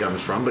jockey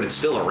comes from, but it's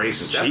still a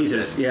racist epithet.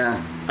 Jesus,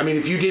 yeah. I mean,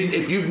 if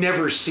you've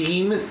never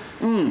seen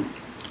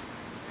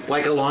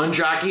like a lawn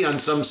jockey on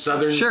some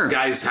southern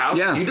guy's house,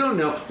 you don't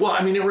know. Well,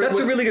 I mean, that's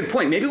a really good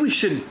point. Maybe we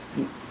should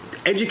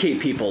educate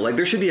people. Like,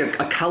 there should be a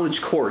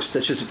college course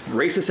that's just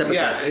racist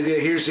epithets. Yeah,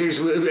 here's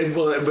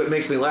what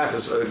makes me laugh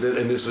is,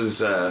 and this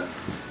was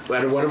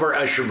at one of our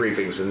usher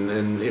briefings,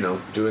 and you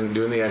know, doing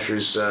the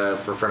ushers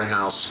for front of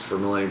house for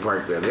Millennium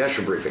Park. We had the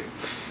usher briefing,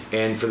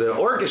 and for the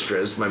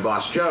orchestras, my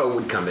boss Joe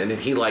would come in, and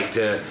he liked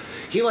to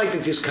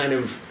just kind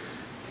of,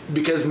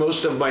 because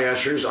most of my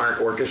ushers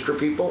aren't orchestra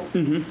people,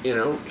 you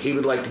know, he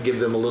would like to give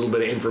them a little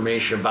bit of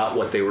information about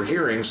what they were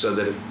hearing, so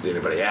that if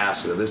anybody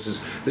asks, you know, this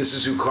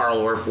is who Carl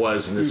Orff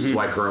was, and this is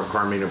why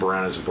Carmina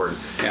Burana is important.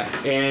 Yeah.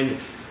 And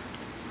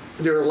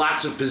there are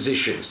lots of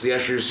positions. The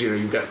ushers, you know,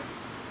 you've got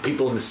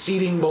people in the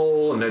seating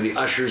bowl, and then the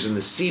ushers in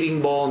the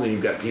seating bowl, and then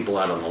you've got people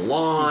out on the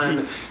lawn,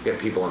 you've got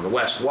people on the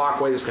west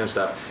walkway, this kind of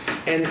stuff.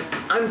 And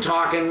I'm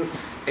talking,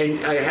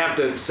 and I have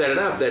to set it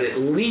up that at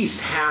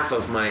least half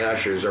of my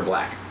ushers are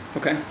black.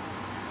 Okay.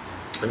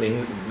 I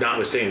mean,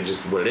 notwithstanding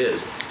just what it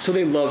is. So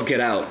they love Get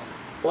Out.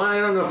 Well, I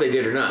don't know if they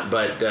did or not,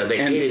 but they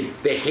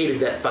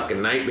hated that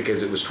fucking night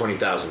because it was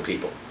 20,000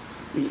 people.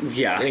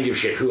 Yeah. I didn't give a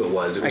shit who it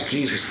was. It was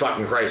Jesus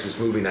fucking Christ, this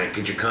movie night.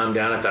 Could you calm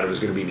down? I thought it was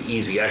going to be an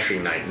easy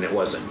ushering night, and it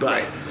wasn't.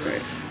 But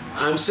right.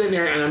 I'm sitting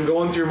there, and I'm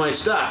going through my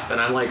stuff, and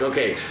I'm like,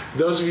 okay,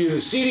 those of you in the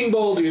seating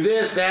bowl do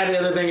this, that, the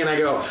other thing, and I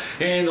go,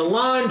 and the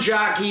lawn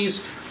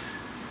jockeys.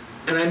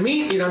 And I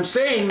mean, you know, I'm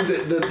saying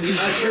the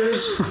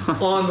ushers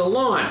on the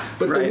lawn,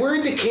 but the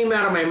word that came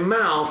out of my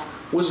mouth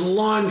was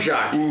lawn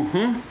jockey.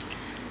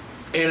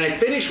 And I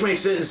finished my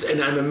sentence,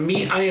 and I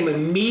am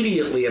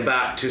immediately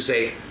about to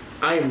say,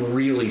 I am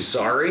really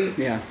sorry.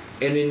 Yeah.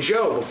 And then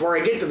Joe, before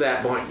I get to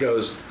that point,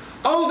 goes,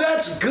 "Oh,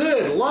 that's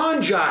good,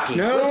 lawn jockey."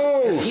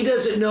 No, because he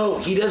doesn't know.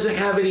 He doesn't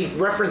have any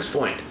reference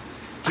point.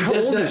 How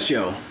old is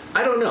Joe?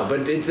 I don't know,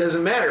 but it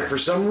doesn't matter. For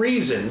some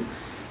reason,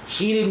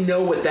 he didn't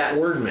know what that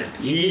word meant.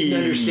 He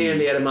didn't understand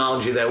the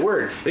etymology of that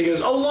word. And he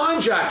goes, "Oh,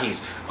 lawn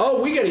jockeys.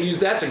 Oh, we got to use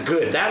that's a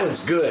good. That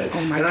one's good."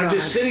 Oh my God. God. I'm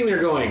just sitting there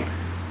going,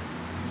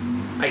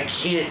 I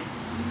can't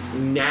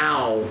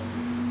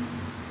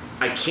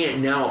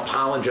now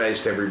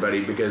apologize to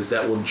everybody, because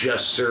that will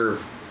just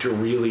serve to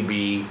really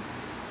be,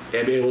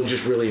 and it will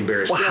just really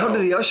embarrass Joe. Well, how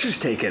did the ushers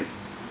take it?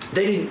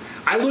 They didn't.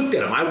 I looked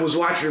at them. I was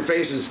watching their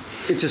faces.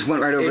 It just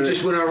went right over. It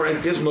just went over.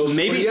 Because most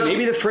maybe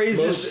the phrase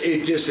is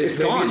it's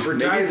gone. It's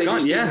retired. Maybe it's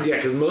gone. Yeah,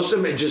 because most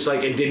of them it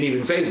didn't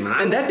even faze them.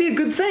 And that'd be a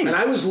good thing. And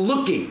I was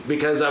looking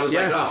because I was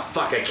like, oh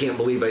fuck, I can't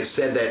believe I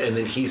said that. And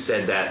then he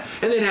said that.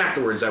 And then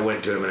afterwards, I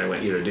went to him and I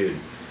went, you know, dude,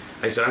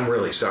 I said, I'm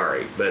really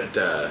sorry, but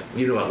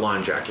you know what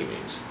lawn jockey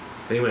means.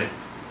 And he went,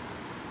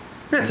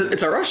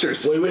 it's our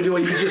ushers. Well,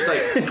 you just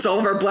like it's all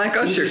of our black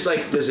ushers. Just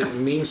like, does it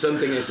mean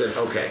something? I said,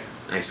 okay.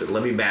 I said,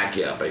 let me back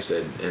you up. I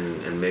said,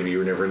 and maybe you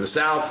were never in the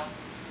South.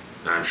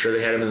 I'm sure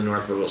they had them in the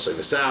North, but we'll say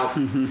the South,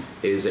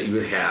 is that you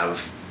would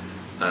have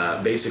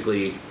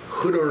basically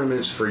hood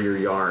ornaments for your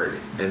yard,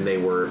 and they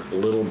were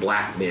little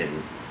black men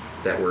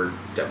that were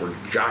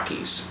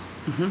jockeys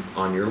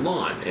on your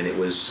lawn, and it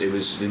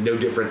was no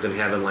different than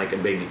having like a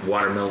big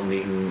watermelon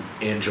eating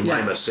Aunt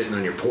Jemima sitting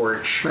on your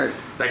porch, right?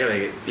 That kind of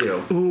thing, you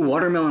know. Ooh,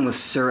 watermelon with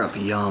syrup,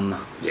 yum.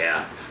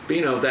 Yeah, but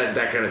you know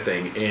that kind of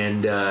thing,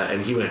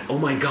 and he went, oh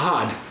my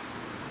God.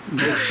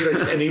 Should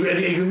I? And he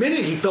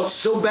admitted he felt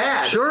so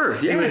bad. Sure,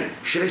 yeah. He went,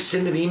 should I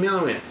send an email?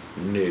 I went,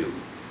 no.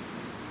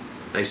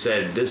 I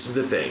said, this is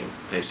the thing.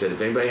 I said,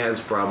 if anybody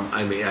has a problem,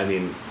 I mean,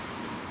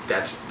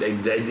 if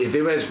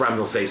anybody has a problem,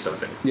 they'll say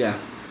something. Yeah.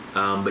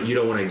 But you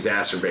don't want to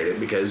exacerbate it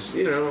because,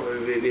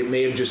 it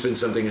may have just been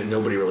something that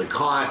nobody really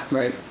caught.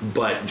 Right.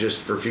 But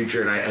just for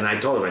future, and I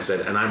told him, I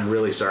said, and I'm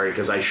really sorry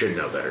because I should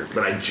know better.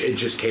 But it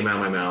just came out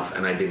of my mouth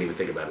and I didn't even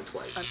think about it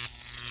twice.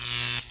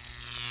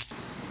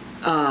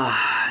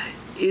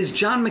 Is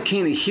John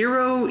McCain a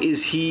hero?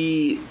 Is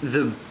he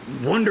the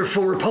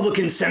wonderful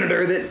Republican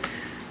senator that...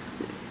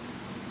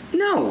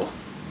 No.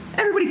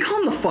 Everybody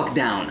calm the fuck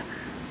down.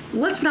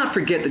 Let's not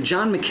forget that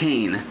John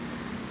McCain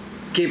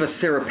gave us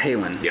Sarah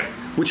Palin. Yep.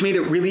 Which made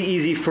it really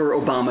easy for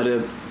Obama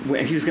to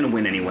win. He was going to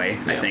win anyway,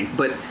 I think.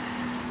 But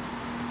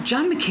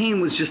John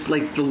McCain was just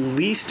like the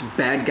least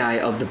bad guy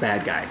of the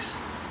bad guys.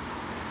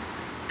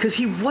 Because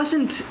he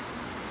wasn't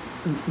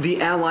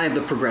the ally of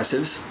the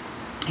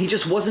progressives. He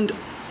just wasn't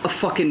a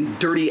fucking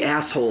dirty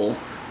asshole,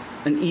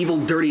 an evil,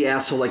 dirty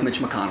asshole like Mitch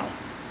McConnell.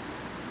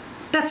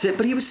 That's it.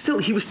 But he was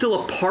still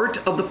a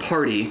part of the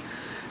party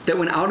that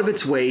went out of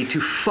its way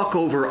to fuck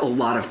over a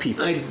lot of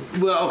people.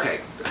 Okay.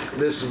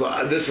 This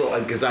will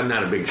because I'm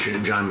not a big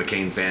John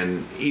McCain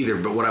fan either.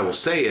 But what I will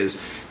say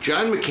is,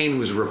 John McCain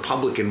was a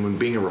Republican when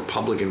being a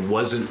Republican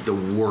wasn't the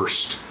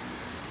worst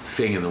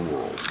thing in the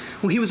world.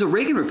 Well, he was a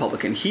Reagan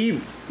Republican. He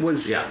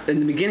was in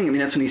the beginning. I mean,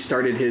 that's when he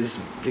started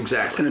his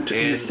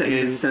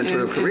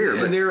senatorial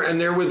career. And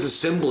there was a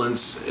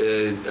semblance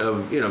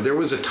of there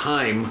was a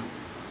time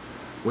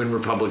when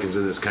Republicans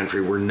in this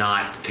country were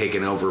not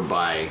taken over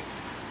by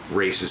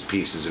racist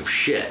pieces of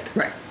shit.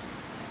 Right.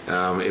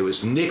 It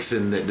was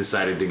Nixon that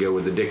decided to go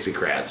with the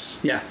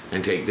Dixiecrats. Yeah.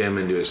 And take them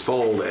into his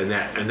fold, and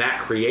that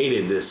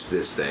created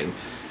this thing.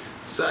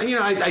 So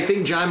I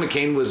think John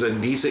McCain was a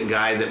decent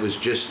guy that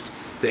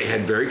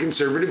had very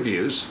conservative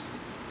views.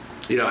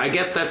 I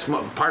guess that's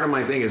part of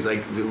my thing is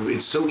like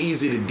it's so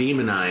easy to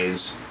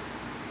demonize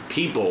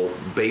people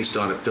based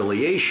on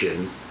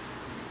affiliation.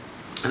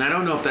 And I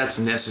don't know if that's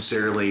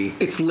necessarily...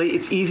 It's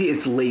easy,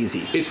 it's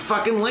lazy. It's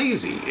fucking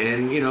lazy.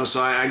 And,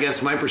 so I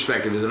guess my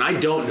perspective is, and I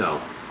don't know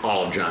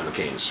all of John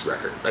McCain's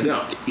record. I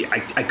don't. Yeah,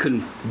 I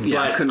couldn't...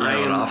 Yeah, I couldn't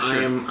rattle it off.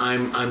 Sure.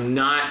 I'm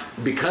not...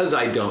 Because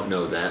I don't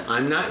know that,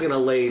 I'm not going to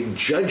lay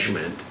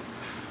judgment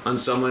on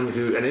someone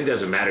who... And it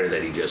doesn't matter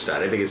that he just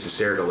died. I think it's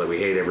hysterical that we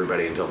hate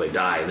everybody until they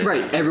die. And then,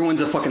 right.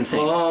 Everyone's a fucking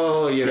saint.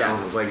 Oh,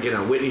 it's like,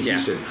 Whitney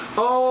Houston.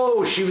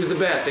 Oh, she was the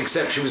best,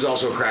 except she was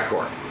also a crack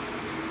whore.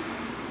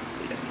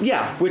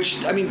 Yeah,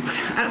 which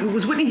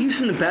was Whitney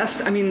Houston the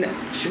best? I mean,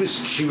 she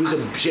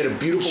had a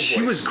beautiful voice.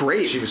 She was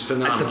great. She was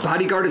phenomenal. The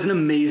Bodyguard is an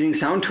amazing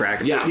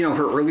soundtrack. Yeah,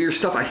 her earlier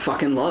stuff I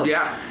fucking love.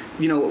 Yeah,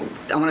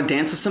 I Want to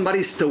Dance with Somebody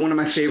is still one of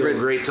my favorite.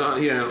 Still great talk.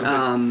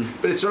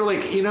 But it's sort of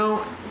like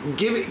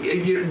give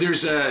it.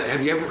 There's a.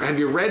 Have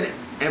you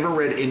ever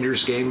read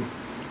Ender's Game?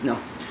 No.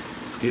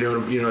 You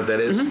know what that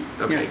is?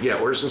 Mm-hmm. Okay, yeah.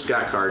 Orson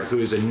Scott Card, who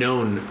is a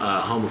known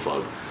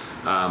homophobe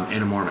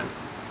and a Mormon.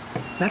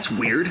 That's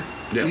weird.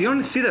 Yeah. You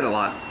don't see that a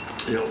lot.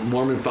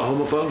 Mormon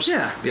homophobes?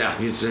 Yeah. Yeah,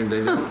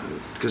 they don't,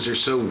 because they're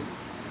so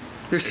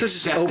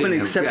just open,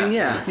 accepting,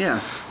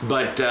 yeah.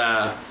 But,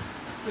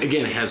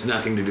 again, it has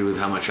nothing to do with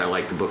how much I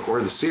like the book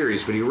or the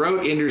series, but he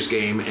wrote Ender's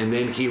Game, and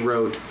then he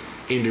wrote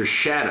Ender's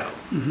Shadow.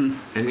 Mm-hmm.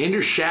 And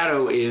Ender's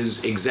Shadow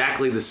is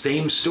exactly the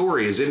same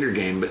story as Ender's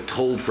Game, but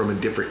told from a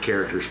different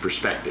character's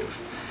perspective.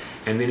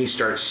 And then he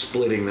starts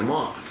splitting them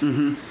off.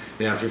 Mm-hmm.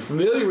 Now, if you're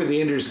familiar with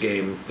the Ender's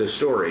Game, the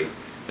story...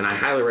 And I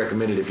highly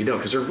recommend it if you don't,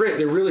 because they're great.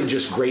 They're really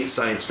just great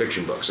science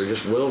fiction books. They're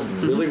just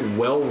really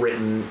well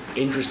written,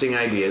 interesting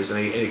ideas, and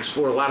they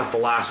explore a lot of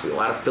philosophy, a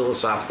lot of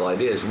philosophical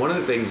ideas. One of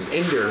the things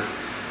is Ender,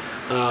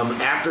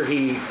 after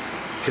he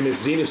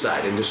commits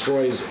xenocide and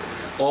destroys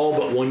all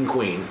but one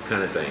queen,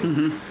 kind of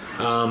thing,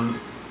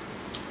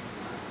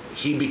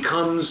 he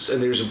becomes,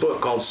 and there's a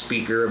book called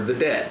Speaker of the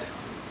Dead,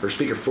 or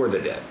Speaker for the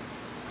Dead,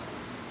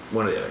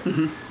 one or the other.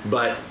 Mm-hmm.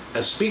 But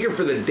a speaker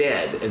for the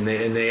dead, and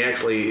they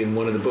actually, in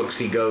one of the books,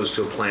 he goes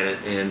to a planet,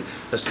 and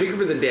a speaker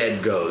for the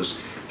dead goes,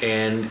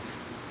 and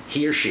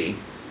he or she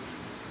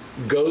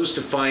goes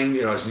to find,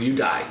 you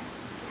die.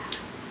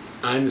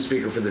 I'm the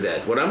speaker for the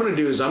dead. What I'm going to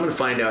do is I'm going to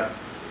find out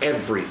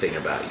everything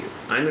about you.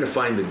 I'm going to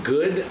find the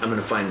good, I'm going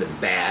to find the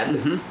bad.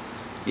 Mm-hmm.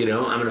 I'm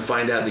going to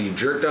find out that you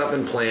jerked off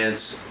in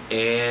plants,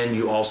 and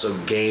you also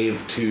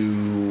gave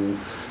to,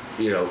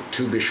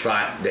 Tu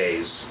B'Shvat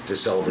days to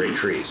celebrate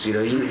trees.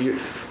 You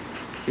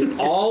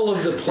all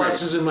of the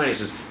pluses and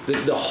minuses,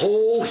 the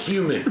whole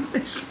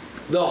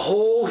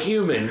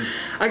human,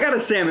 I gotta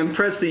say, I'm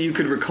impressed that you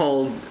could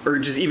recall or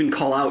just even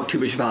call out Tu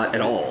B'Shvat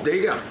at all. There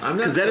you go.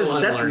 Because that's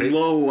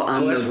low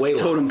on the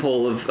totem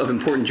pole of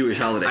important Jewish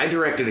holidays. I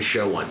directed a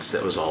show once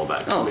that was all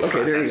about Tu B'Shvat.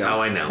 Okay, there you go. That's how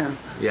I know.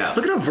 Yeah.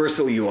 Look at how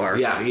versatile you are.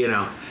 Yeah,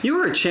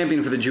 You are a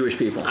champion for the Jewish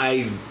people.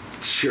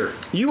 Sure.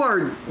 You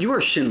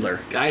are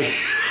Schindler.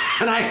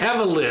 And I have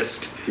a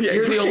list. Yeah,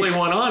 you're the only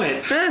one on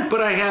it,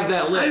 but I have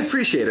that list. I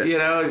appreciate it.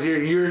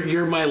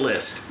 You're my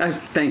list.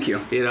 Thank you.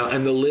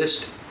 And the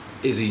list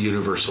is a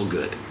universal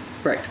good.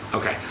 Right.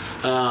 Okay.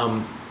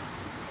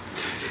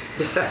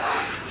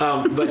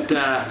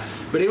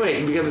 But anyway,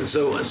 he becomes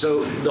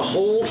so the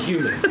whole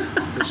human,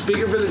 the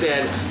speaker for the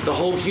dead, the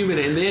whole human,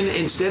 and then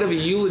instead of a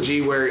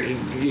eulogy where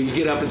you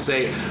get up and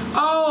say,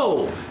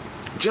 "Oh,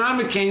 John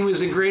McCain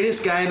was the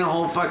greatest guy in the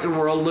whole fucking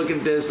world. Look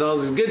at this and all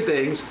these good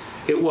things.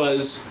 It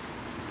was,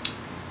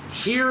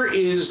 here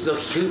is the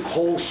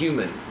whole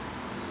human.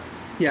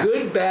 Yeah.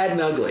 Good, bad,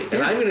 and ugly.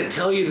 And I'm going to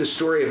tell you the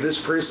story of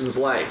this person's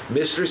life.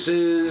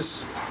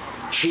 Mistresses,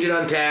 cheated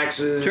on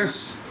taxes,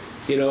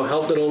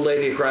 helped an old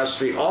lady across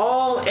the street,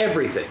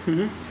 everything.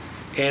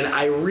 Mm-hmm. And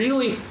I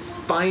really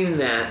find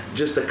that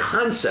just the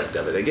concept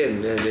of it.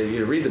 Again,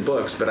 you read the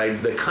books, but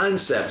the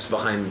concepts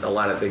behind a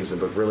lot of things in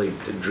the book really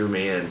drew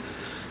me in.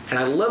 And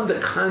I love the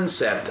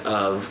concept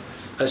of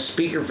a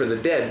speaker for the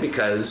dead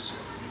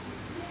because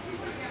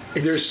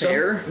it's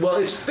fair.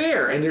 It's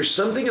fair, and there's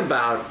something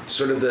about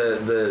sort of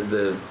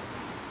the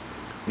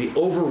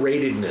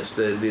overratedness.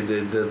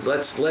 The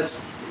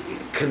let's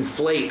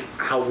conflate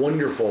how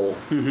wonderful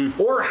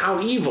or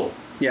how evil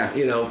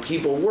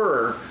people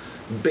were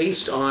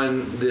based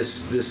on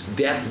this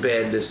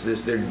deathbed,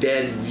 this their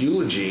dead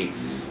eulogy,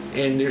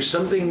 and there's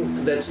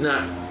something that's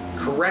not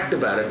correct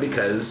about it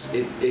because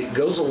it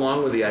goes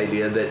along with the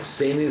idea that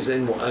sin is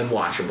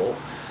unwatchable,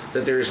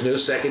 that there is no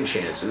second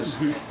chances,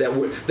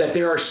 that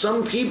there are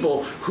some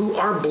people who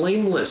are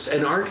blameless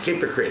and aren't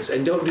hypocrites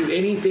and don't do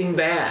anything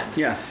bad.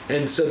 Yeah.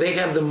 And so they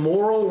have the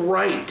moral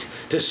right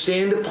to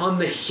stand upon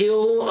the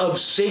hill of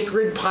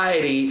sacred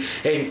piety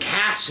and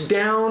cast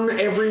down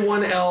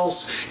everyone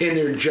else in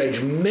their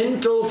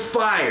judgmental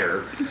fire,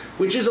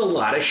 which is a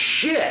lot of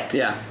shit.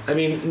 Yeah. I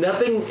mean,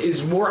 nothing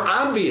is more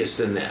obvious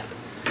than that,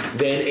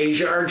 than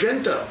Asia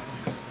Argento.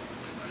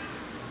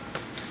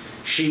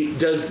 She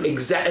does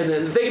and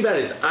then the thing about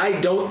it is, I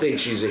don't think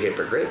she's a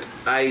hypocrite.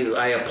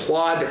 I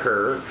applaud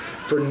her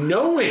for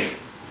knowing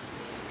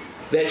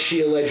that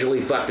she allegedly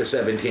fucked a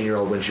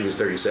 17-year-old when she was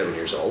 37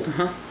 years old.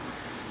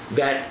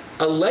 That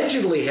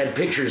allegedly had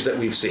pictures that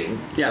we've seen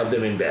of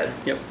them in bed.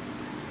 Yep.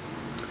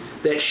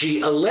 That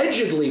she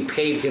allegedly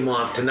paid him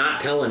off to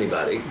not tell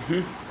anybody.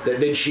 That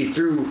then she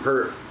threw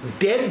her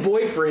dead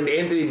boyfriend,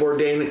 Anthony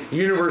Bourdain,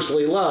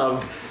 universally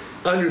loved,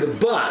 under the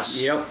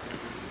bus. Yep.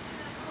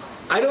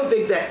 I don't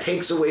think that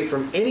takes away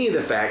from any of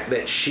the fact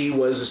that she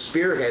was a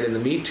spearhead in the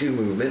Me Too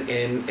movement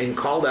and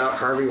called out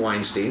Harvey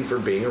Weinstein for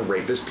being a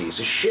rapist piece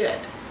of shit.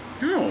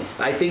 No.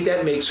 I think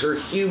that makes her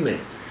human.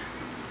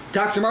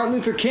 Dr. Martin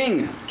Luther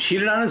King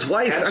cheated on his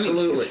wife.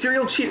 Absolutely. I mean,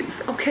 serial cheating.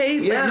 Okay,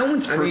 yeah. No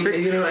one's perfect.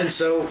 I mean, and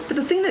so... But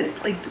the thing that,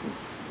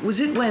 was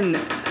it when...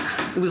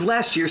 It was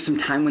last year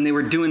sometime when they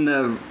were doing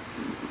the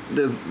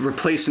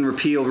replace and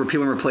repeal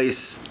and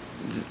replace,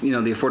 the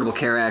Affordable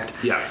Care Act.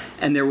 Yeah.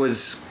 And there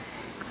was...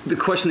 The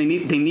question they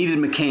needed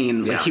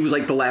McCain, he was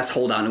like the last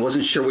holdout. I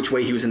wasn't sure which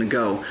way he was going to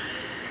go,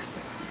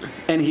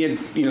 and he had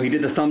he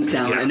did the thumbs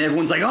down, and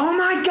everyone's like, "Oh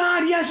my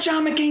God, yes,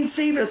 John McCain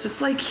saved us." It's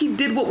like he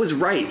did what was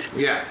right.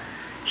 Yeah,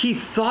 he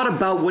thought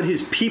about what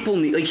his people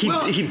need. Like he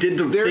did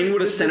the thing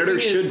what a senator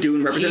should do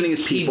in representing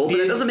his people, but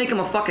it doesn't make him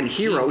a fucking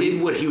hero. He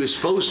did what he was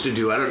supposed to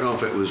do. I don't know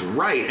if it was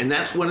right, and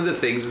that's one of the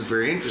things that's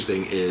very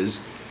interesting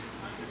is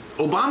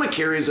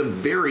Obamacare is a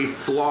very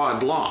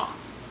flawed law.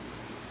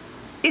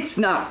 It's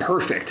not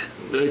perfect.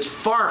 It's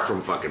far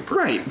from fucking perfect.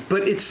 Right,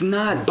 but it's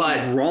not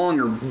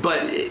wrong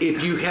But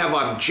if you have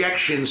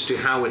objections to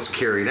how it's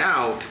carried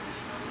out,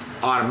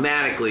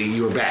 automatically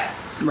you're bad.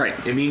 Right.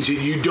 It means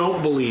you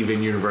don't believe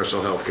in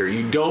universal health care.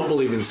 You don't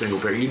believe in single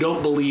payer. You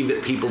don't believe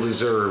that people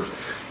deserve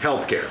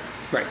health care.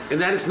 Right.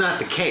 And that is not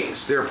the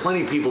case. There are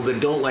plenty of people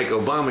that don't like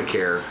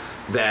Obamacare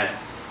that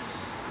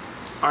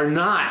are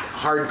not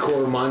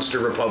hardcore monster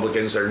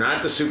Republicans. They're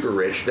not the super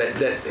rich that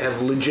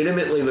have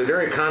legitimately,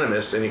 they're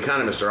economists, and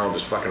economists are all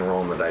just fucking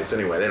rolling the dice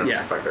anyway. They don't know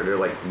what the fuck they're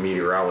like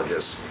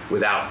meteorologists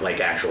without like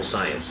actual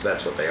science.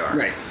 That's what they are.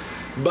 Right.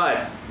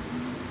 But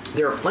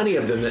there are plenty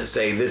of them that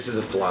say this is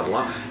a flawed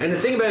law. And the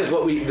thing about it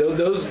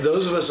is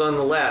those of us on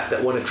the left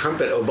that want to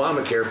trumpet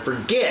Obamacare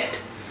forget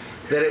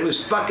that it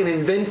was fucking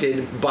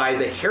invented by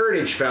the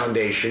Heritage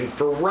Foundation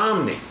for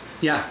Romney.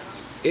 Yeah.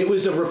 It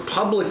was a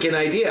Republican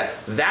idea.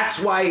 That's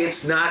why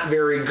it's not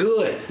very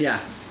good.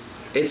 Yeah.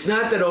 It's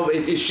not that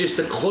it's just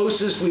the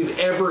closest we've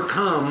ever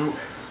come,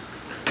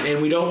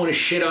 and we don't want to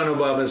shit on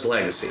Obama's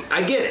legacy.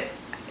 I get it.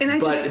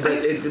 And that's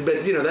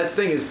the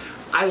thing is,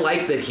 I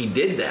like that he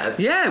did that.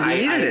 Yeah,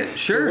 we needed it.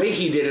 Sure. The way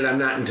he did it, I'm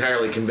not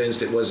entirely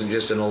convinced it wasn't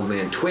just an old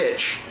man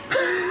twitch.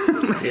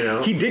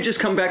 He did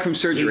just come back from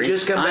surgery. He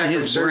just come back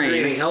from surgery,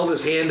 and he held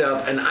his hand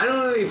up. And I don't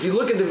know if you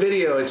look at the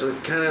video, it's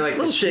kind of like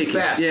it's too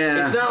fast.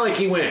 Yeah. It's not like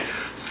he went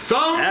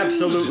thumbs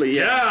absolutely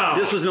down. Yeah.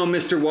 This was no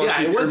Mr.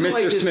 Washington or Mr.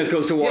 Like Smith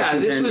goes to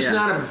Washington. Yeah, this was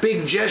not a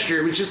big gesture.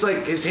 It was just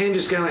like his hand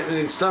just kind of and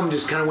his thumb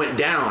just kind of went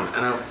down,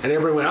 and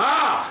everyone went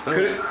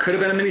Could have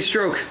been a mini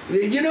stroke.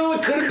 It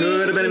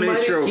could have been a mini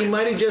stroke. He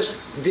might have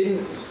just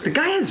didn't. The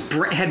guy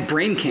had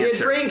brain cancer. He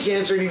had brain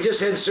cancer, and he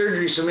just had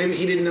surgery, so maybe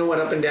he didn't know what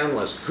up and down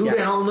was. Who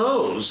the hell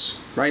knows?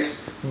 Right.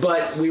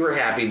 But we were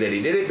happy that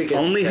he did it because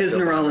only his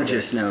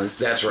neurologist knows.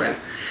 That's right.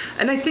 Yeah.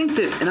 And I think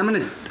that, and I'm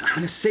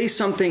gonna say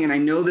something, and I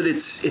know that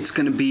it's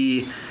gonna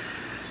be,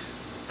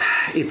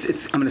 I'm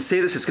gonna say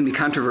this. It's gonna be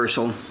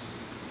controversial.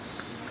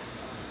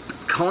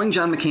 Calling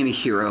John McCain a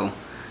hero.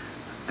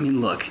 I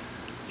mean, look,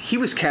 he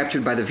was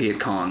captured by the Viet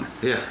Cong.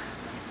 Yeah.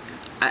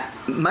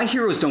 my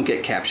heroes don't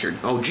get captured.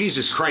 Oh,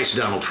 Jesus Christ,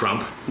 Donald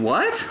Trump.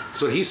 What?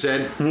 That's what he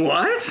said.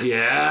 What?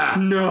 Yeah.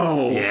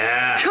 No.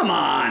 Yeah. Come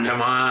on.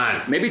 Come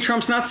on. Maybe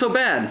Trump's not so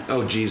bad.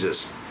 Oh,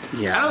 Jesus.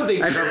 Yeah. I don't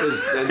think Trump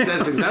is.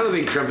 I don't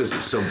think Trump is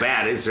so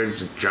bad.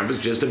 Trump is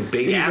just a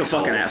big asshole. He's a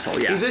fucking asshole.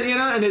 Yeah. He's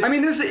and I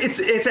mean, there's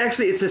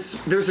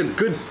a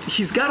good.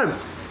 He's got a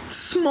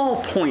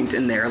small point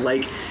in there.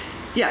 Like,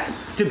 yeah.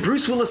 Did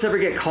Bruce Willis ever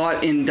get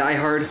caught in Die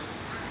Hard?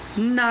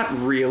 Not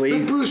really.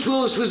 But Bruce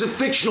Willis was a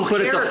fictional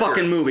character. But it's a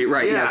fucking movie,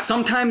 right? Yeah.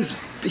 Sometimes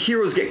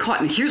heroes get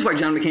caught, and here's why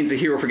John McCain's a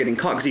hero for getting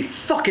caught, because he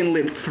fucking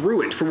lived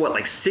through it for what,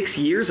 like 6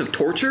 years of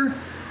torture?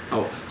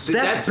 Oh, see,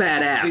 that's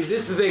badass. See, this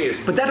is the thing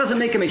is, but that doesn't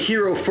make him a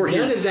hero for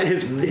none of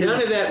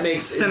that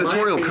makes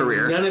senatorial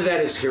career. None of that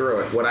is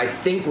heroic. What I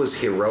think was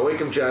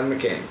heroic of John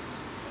McCain.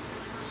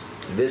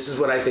 This is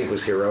what I think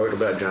was heroic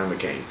about John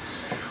McCain,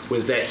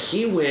 was that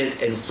he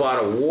went and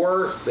fought a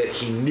war that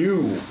he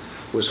knew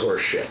was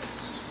horseshit.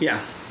 Yeah.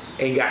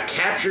 And got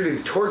captured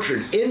and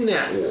tortured in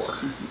that war,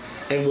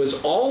 and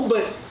was all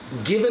but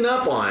given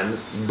up on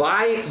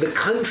by the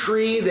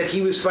country that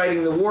he was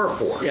fighting the war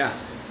for. Yeah.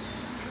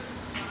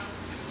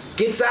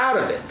 Gets out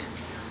of it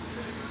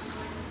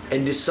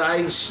and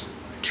decides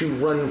to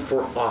run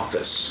for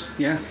office.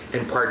 Yeah.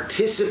 And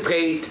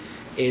participate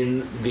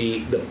in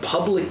the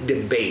public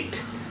debate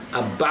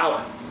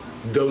about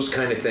those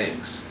kind of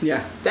things.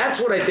 Yeah.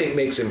 That's what I think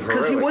makes him heroic.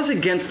 Because he was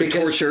against the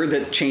torture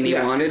that Cheney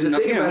wanted. The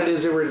thing about it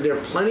is there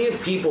are plenty of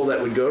people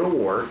that would go to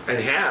war and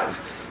have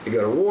to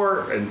go to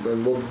war,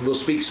 and we'll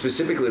speak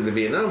specifically of the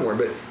Vietnam War,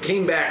 but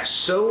came back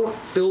so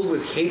filled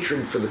with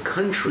hatred for the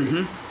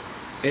country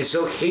and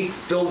so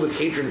filled with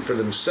hatred for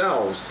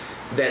themselves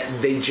that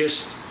they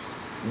just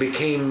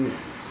became,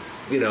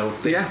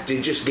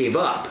 they just gave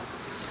up.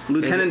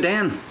 Lieutenant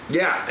Dan.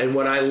 Yeah, and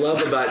what I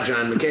love about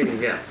John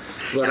McCain,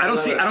 I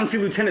don't see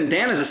Lieutenant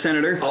Dan as a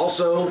senator.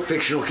 Also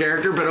fictional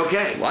character, but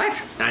okay.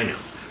 What? I know.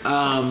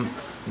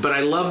 But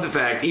I love the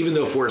fact, even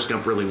though Forrest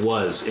Gump really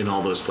was in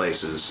all those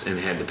places and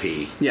had to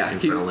pee in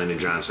front of Lyndon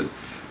Johnson.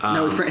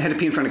 No, he had to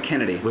pee in front of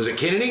Kennedy. Was it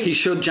Kennedy? He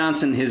showed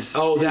Johnson his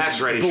that's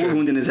right. bullet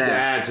wound in his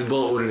ass. That's a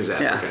bullet wound in his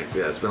ass. Yeah. Okay.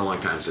 Yeah, it's been a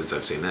long time since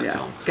I've seen that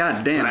film.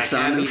 God damn,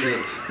 son.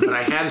 But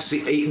I have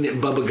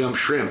eaten Bubba Gump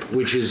shrimp,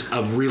 which is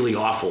a really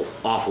awful,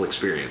 awful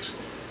experience.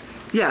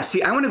 Yeah,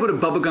 see, I want to go to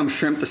Bubba Gump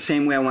Shrimp the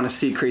same way I want to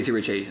see Crazy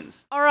Rich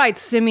Asians. All right,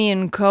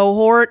 Simeon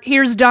cohort,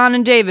 here's Don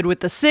and David with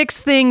the 6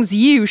 things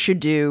you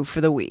should do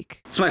for the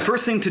week. So my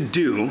first thing to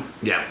do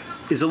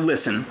is a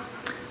listen.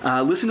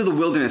 Listen to the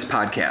Wilderness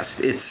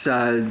podcast. It's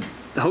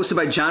hosted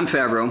by Jon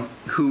Favreau,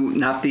 who,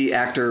 not the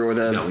actor or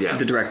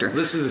the director.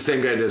 This is the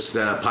same guy that's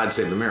Pod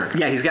Save America.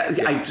 Yeah, he's got.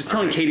 I was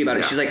telling Katie about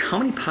it. She's like, "How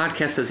many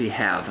podcasts does he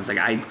have?" I was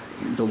like,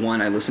 the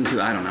one I listen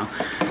to, I don't know.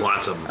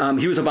 Lots of them.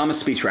 He was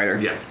Obama's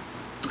speechwriter. Yeah.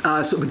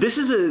 But this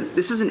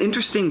is an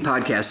interesting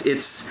podcast.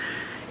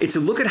 It's a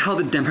look at how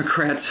the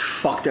Democrats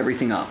fucked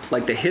everything up,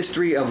 like the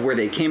history of where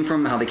they came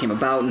from, how they came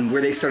about, and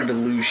where they started to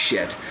lose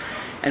shit,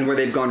 and where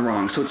they've gone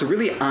wrong. So it's a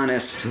really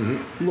honest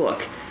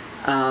look,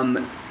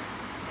 and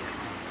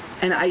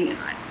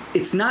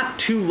it's not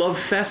too love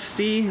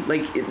festy.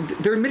 Like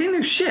they're admitting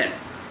their shit,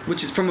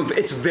 which is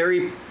it's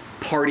very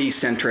party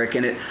centric,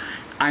 and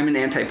I'm an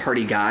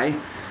anti-party guy,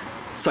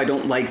 so I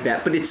don't like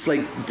that. But it's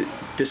like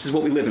this is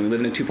what we live in. We live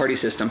in a 2-party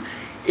system.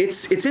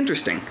 It's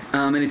interesting,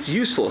 and it's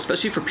useful,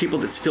 especially for people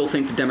that still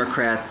think the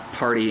Democratic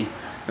Party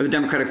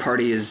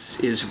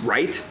is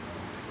right,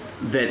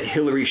 that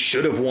Hillary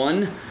should have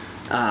won.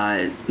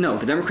 No,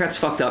 the Democrats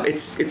fucked up.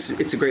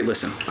 It's a great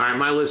listen. All right,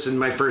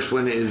 my first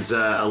one is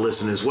a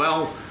listen as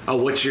well. Oh,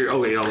 what's your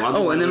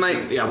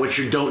what's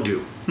your don't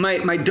do?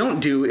 My don't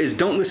do is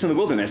don't listen to the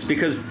Wilderness,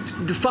 because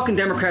the fucking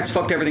Democrats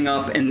fucked everything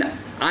up, and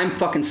I'm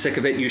fucking sick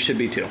of it. You should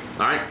be too.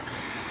 All right.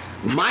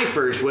 My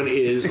first one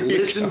is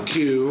listen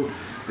to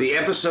the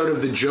episode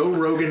of the Joe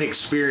Rogan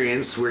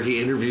Experience where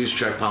he interviews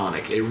Chuck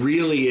Palahniuk. It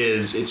really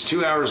is. It's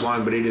 2 hours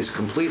long, but it is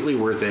completely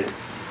worth it.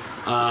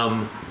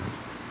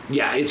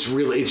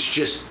 It's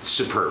just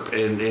superb,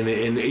 and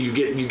you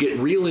get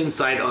real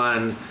insight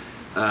on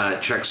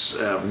Chuck's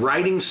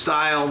writing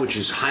style, which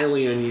is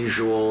highly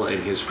unusual,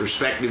 and his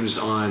perspectives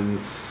on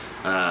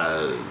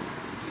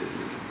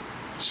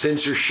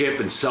censorship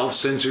and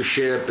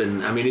self-censorship,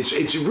 and I mean it's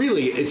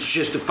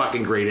just a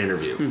fucking great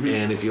interview.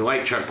 And if you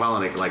like Chuck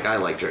Palahniuk like I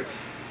like Chuck,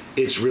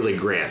 it's really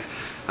grand.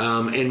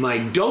 And my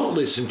don't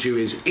listen to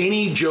is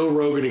any Joe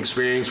Rogan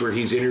Experience where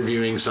he's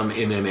interviewing some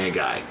MMA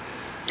guy.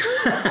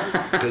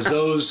 Because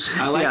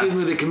I like him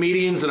with the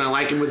comedians and I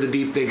like him with the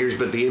deep thinkers,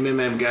 but the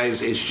MMA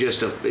guys, it's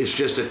just a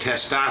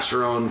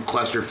testosterone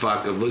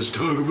clusterfuck of let's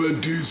talk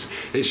about dudes.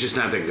 It's just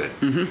not that good.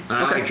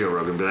 I like Joe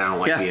Rogan, but I don't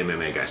like the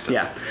MMA guy stuff.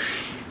 Yeah.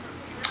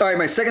 All right,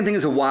 my second thing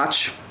is a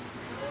watch.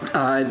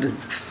 The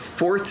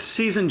 4th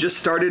season just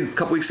started a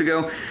couple weeks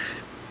ago.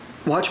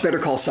 Watch Better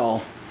Call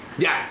Saul.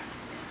 Yeah.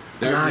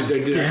 God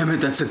damn it,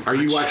 that's a good Are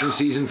you watching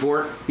season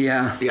 4?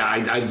 Yeah. Yeah,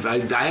 I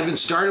haven't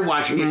started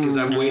watching it because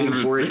I'm waiting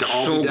for it to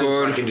all be done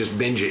so I can just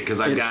binge it,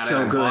 because I've got it,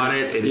 I bought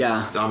it,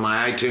 it's on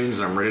my iTunes,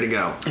 and I'm ready to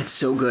go. It's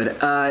so good.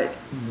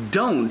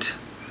 Don't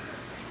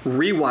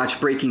rewatch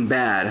Breaking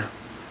Bad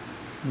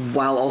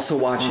while also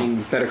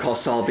watching Better Call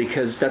Saul,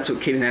 because that's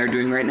what Kate and I are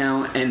doing right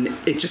now, and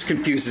it just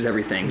confuses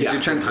everything. Yeah,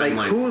 you're trying to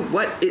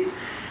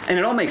and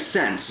it all makes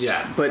sense.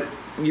 Yeah. But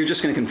you're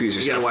just going to confuse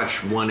yourself. You got to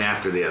watch one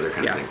after the other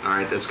kind of thing. All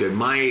right, that's good.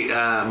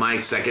 My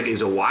second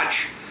is a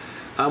watch.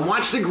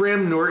 Watch the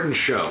Graham Norton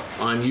show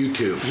on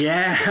YouTube.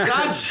 Yeah.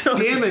 God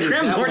damn it.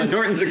 Graham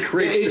Norton's a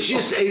great show.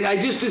 I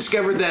just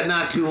discovered that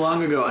not too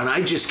long ago, and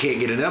I just can't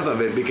get enough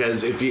of it,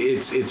 because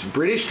it's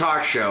British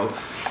talk show,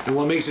 and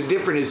what makes it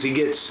different is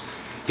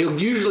he'll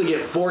usually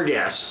get 4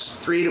 guests,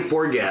 3 to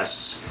 4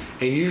 guests,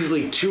 and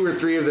usually 2 or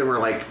 3 of them are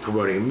like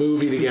promoting a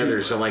movie together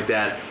or something like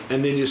that,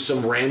 and then just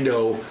some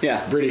rando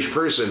British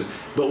person.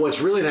 But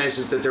what's really nice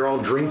is that they're all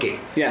drinking.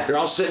 Yeah. They're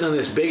all sitting on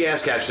this big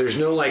ass couch. There's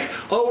no like,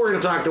 oh, we're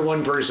going to talk to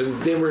one person,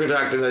 then we're going to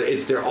talk to another.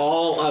 They're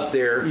all up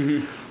there,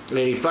 and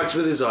he fucks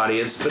with his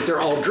audience, but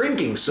they're all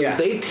drinking. So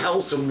they tell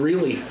some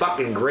really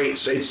fucking great.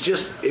 So it's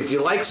just, if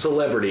you like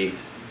celebrity,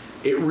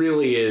 it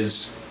really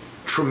is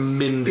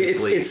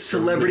tremendously it's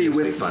celebrity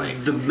with funny.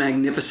 The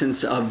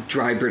magnificence of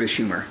dry British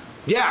humor.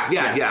 Yeah,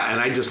 and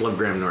I just love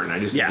Graham Norton. I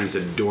just think he's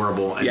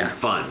adorable and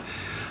fun.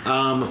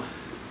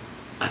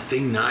 A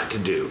thing not to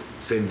do.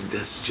 Say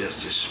that's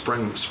just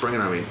sprung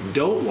it on me.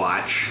 Don't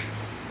watch.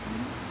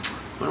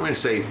 What am I going to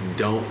say?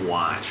 Don't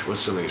watch.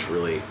 What's something that's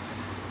really?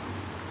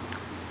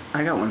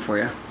 I got one for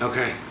you.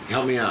 Okay,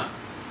 help me out.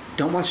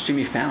 Don't watch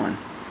Jimmy Fallon.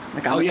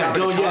 Don't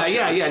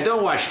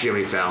watch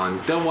Jimmy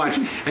Fallon.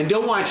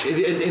 Don't watch,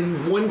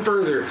 and one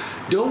further,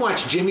 don't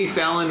watch Jimmy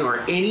Fallon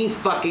or any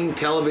fucking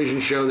television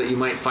show that you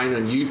might find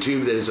on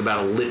YouTube that is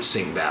about a lip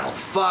sync battle.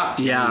 Fuck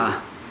you.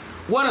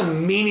 What a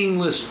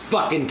meaningless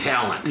fucking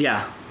talent.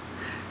 Yeah.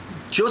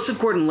 Joseph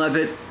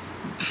Gordon-Levitt.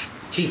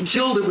 He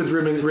killed it with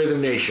Rhythm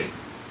Nation.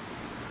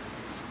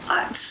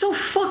 So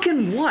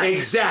fucking what?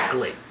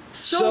 Exactly.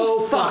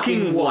 So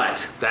fucking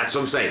what? That's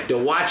what I'm saying.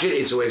 Don't watch it.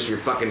 It's a waste of your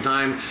fucking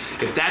time.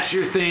 If that's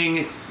your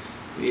thing,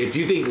 if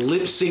you think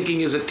lip syncing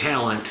is a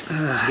talent,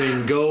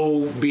 then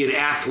go be an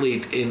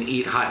athlete and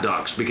eat hot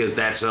dogs, because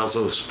that's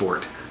also a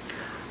sport.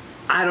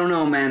 I don't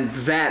know, man.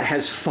 That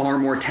has far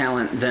more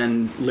talent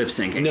than lip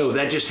syncing. No,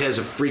 that just has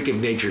a freak of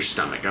nature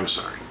stomach. I'm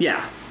sorry.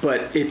 Yeah,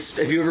 but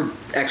have you ever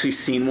actually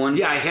seen one?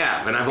 Yeah, I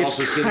have, and I've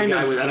also seen a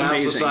guy and I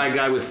also saw a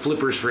guy with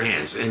flippers for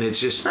hands, and it's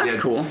just that's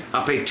cool.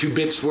 I'll pay 2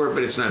 bits for it,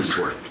 but it's not a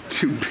sport.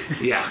 2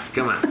 bits. Yeah,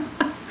 come on.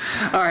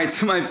 All right,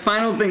 so my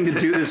final thing to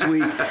do this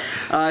week,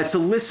 it's a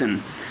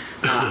listen.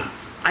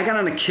 I got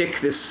on a kick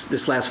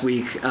this last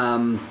week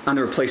on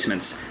the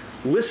Replacements.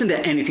 Listen to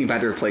anything by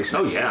the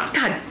Replacements. Oh yeah.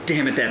 God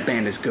damn it, that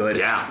band is good.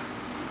 Yeah.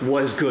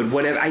 Was good.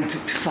 Whatever.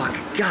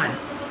 God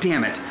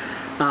damn it.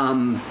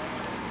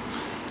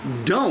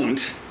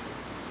 Don't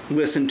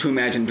listen to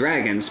Imagine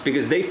Dragons,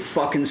 because they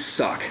fucking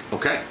suck.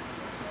 Okay.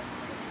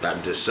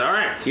 I'm just all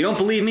right. You don't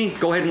believe me?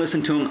 Go ahead and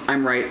listen to them.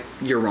 I'm right.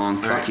 You're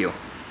wrong. Fuck you.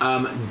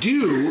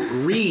 Do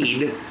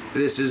read.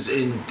 This is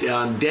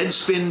on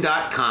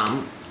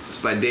Deadspin.com. It's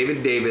by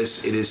David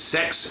Davis. It is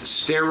Sex,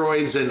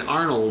 Steroids, and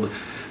Arnold: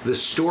 The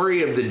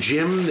Story of the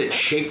Gym That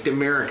Shaped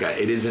America.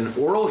 It is an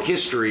oral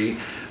history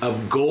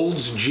of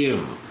Gold's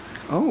Gym.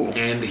 Oh.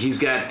 And he's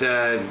got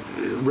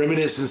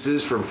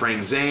reminiscences from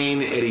Frank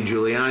Zane, Eddie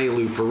Giuliani,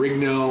 Lou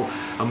Ferrigno,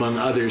 among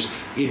others.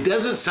 It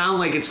doesn't sound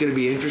like it's going to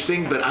be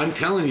interesting, but I'm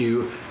telling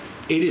you,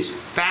 it is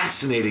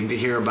fascinating to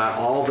hear about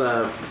all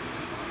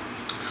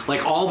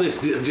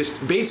this,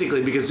 just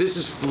basically, because this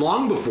is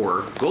long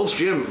before Gold's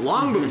Gym,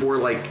 before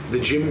like the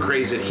gym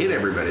craze had hit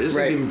everybody. This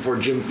is even before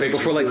Gym Fix,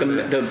 before like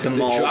the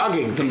mall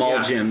jogging, the mall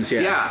gyms,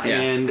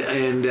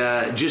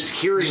 and just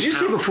hearing. Did you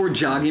say before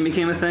jogging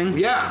became a thing?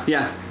 Yeah.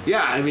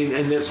 I mean,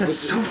 and that's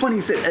so funny.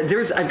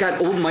 I've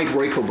got old Mike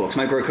Royko books.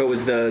 Mike Royko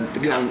was the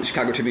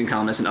Chicago Tribune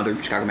columnist and other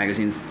Chicago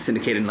magazines,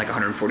 syndicated in like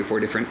 144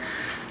 different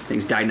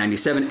things. Died in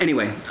 '97.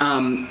 Anyway.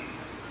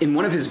 In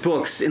one of his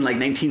books in like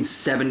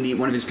 1970,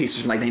 one of his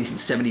pieces from like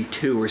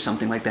 1972 or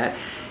something like that,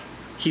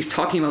 he's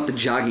talking about the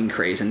jogging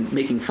craze and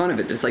making fun of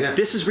it. It's like,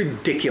 this is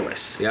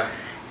ridiculous. Yeah.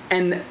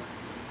 And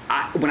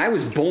when I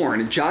was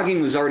born,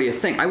 jogging was already a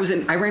thing. I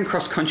ran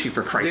cross country,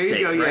 for Christ's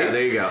sake. There you go, right? Yeah,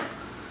 there you go.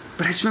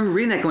 But I just remember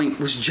reading that going,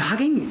 was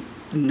jogging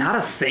not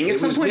a thing at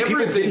some point?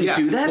 People didn't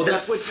do that? Well,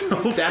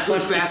 that's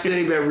what's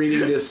fascinating about reading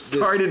this.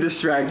 Sorry to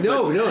distract.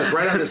 No, it's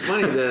right on. It's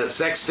funny. The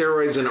Sex,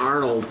 Steroids, and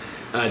Arnold,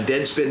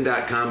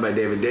 Deadspin.com by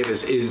David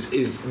Davis,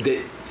 is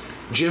that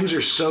gyms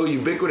are so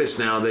ubiquitous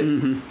now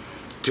that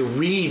to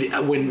read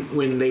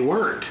when they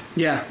weren't.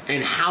 Yeah.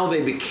 And how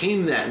they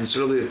became that, and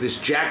sort of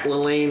this Jack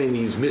LaLanne and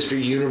these Mr.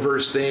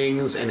 Universe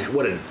things, and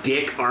what a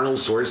dick Arnold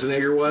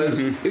Schwarzenegger was.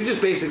 It was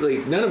just basically,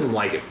 none of them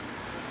like him.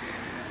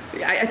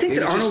 I think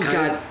that Arnold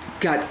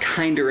got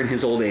kinder in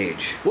his old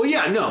age. Well,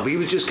 yeah, no, but he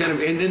was just kind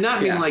of, and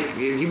not being like,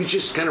 he was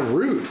just kind of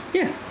rude.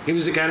 Yeah. He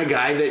was the kind of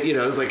guy that,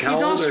 it's like,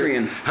 He's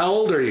Austrian. How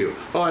old are you?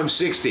 Oh, I'm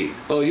 60.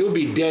 Oh, you'll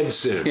be dead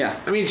soon. Yeah.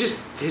 I mean, just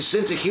his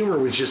sense of humor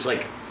was just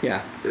like a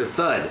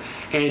thud.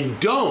 And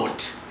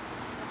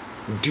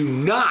do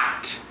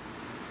not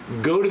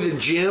go to the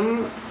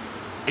gym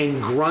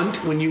and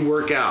grunt when you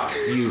work out.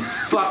 You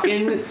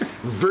fucking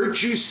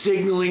virtue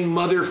signaling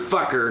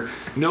motherfucker.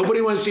 Nobody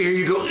wants to hear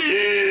you go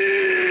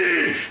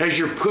as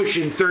you're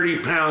pushing 30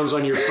 pounds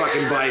on your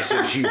fucking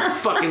biceps, you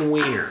fucking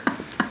wiener.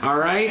 All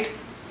right?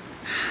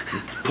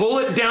 Pull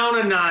it down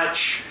a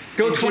notch.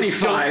 Go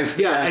 25.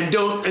 And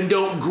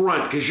don't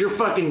grunt, because your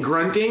fucking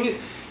grunting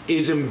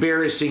is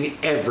embarrassing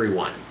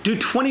everyone. Do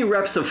 20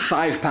 reps of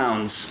 5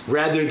 pounds.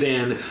 Rather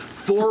than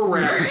 4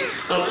 reps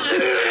of...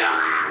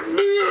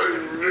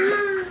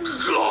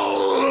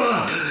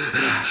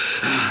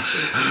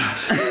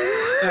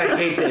 I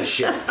hate that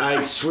shit.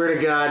 I swear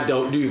to God,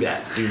 don't do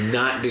that. Do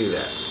not do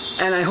that.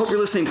 And I hope you're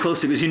listening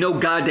closely, because you know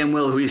goddamn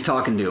well who he's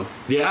talking to.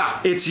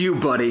 Yeah. It's you,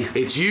 buddy.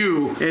 It's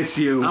you. It's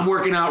you. I'm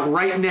working out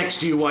right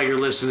next to you while you're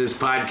listening to this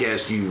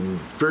podcast, you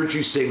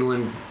virtue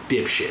signaling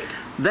dipshit.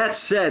 That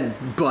said,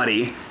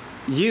 buddy,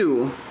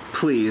 you,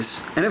 please,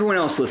 and everyone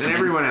else listening.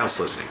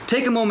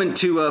 Take a moment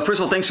to,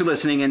 first of all, thanks for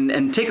listening,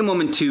 and take a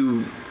moment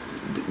to,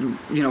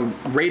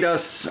 rate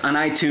us on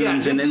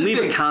iTunes and leave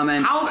a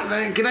comment.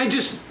 Can I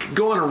just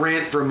go on a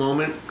rant for a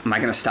moment? Am I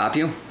going to stop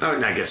you?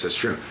 Oh, I guess that's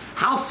true.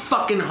 How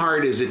fucking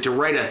hard is it to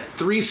write a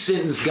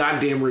 3-sentence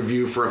goddamn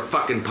review for a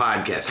fucking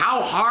podcast?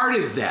 How hard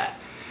is that?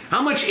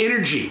 How much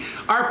energy?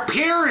 Our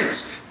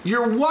parents,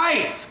 your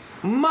wife,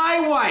 my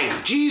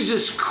wife,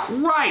 Jesus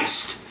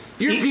Christ.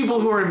 You're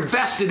people who are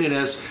invested in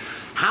us.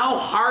 How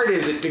hard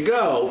is it to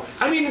go?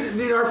 I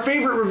mean, our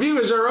favorite review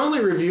is our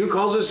only review,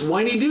 calls us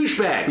whiny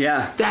douchebags.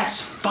 Yeah.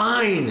 That's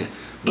fine.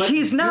 But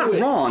he's not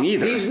wrong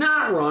either. He's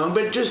not wrong,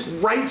 but just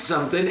write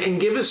something and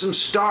give us some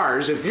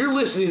stars. If you're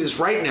listening to this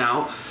right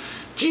now,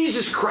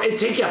 Jesus Christ, it'd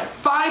take you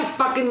 5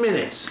 fucking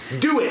minutes.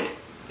 Do it.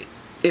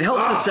 It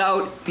helps us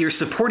out. You're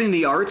supporting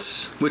the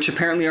arts, which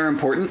apparently are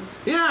important.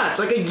 Yeah, it's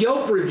like a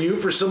Yelp review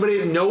for somebody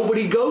that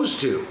nobody goes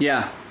to.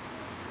 Yeah.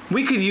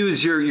 We could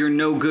use your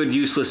no good,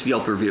 useless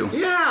Yelp review.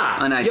 Yeah.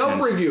 On iTunes.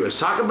 Yelp review us.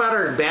 Talk about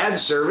our bad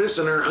service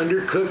and our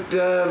undercooked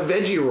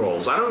veggie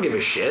rolls. I don't give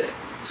a shit.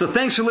 So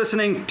thanks for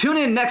listening. Tune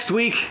in next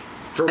week.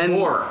 For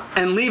more.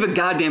 And leave a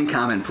goddamn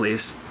comment,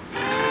 please.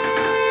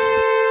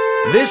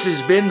 This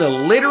has been the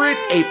Literate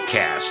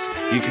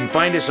ApeCast. You can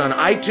find us on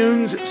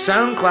iTunes,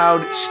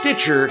 SoundCloud,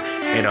 Stitcher,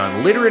 and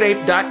on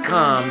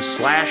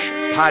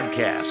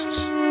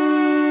literateape.com/podcasts.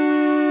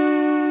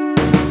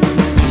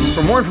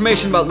 For more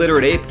information about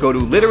Literate Ape, go to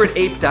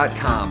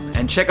literateape.com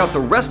and check out the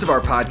rest of our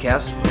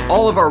podcasts,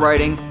 all of our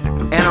writing,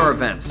 and our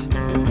events.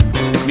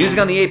 Music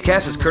on the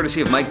ApeCast is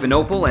courtesy of Mike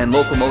Vinopal and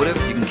Locomotive.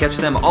 You can catch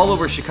them all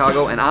over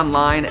Chicago and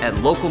online at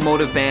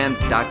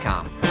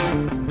locomotiveband.com.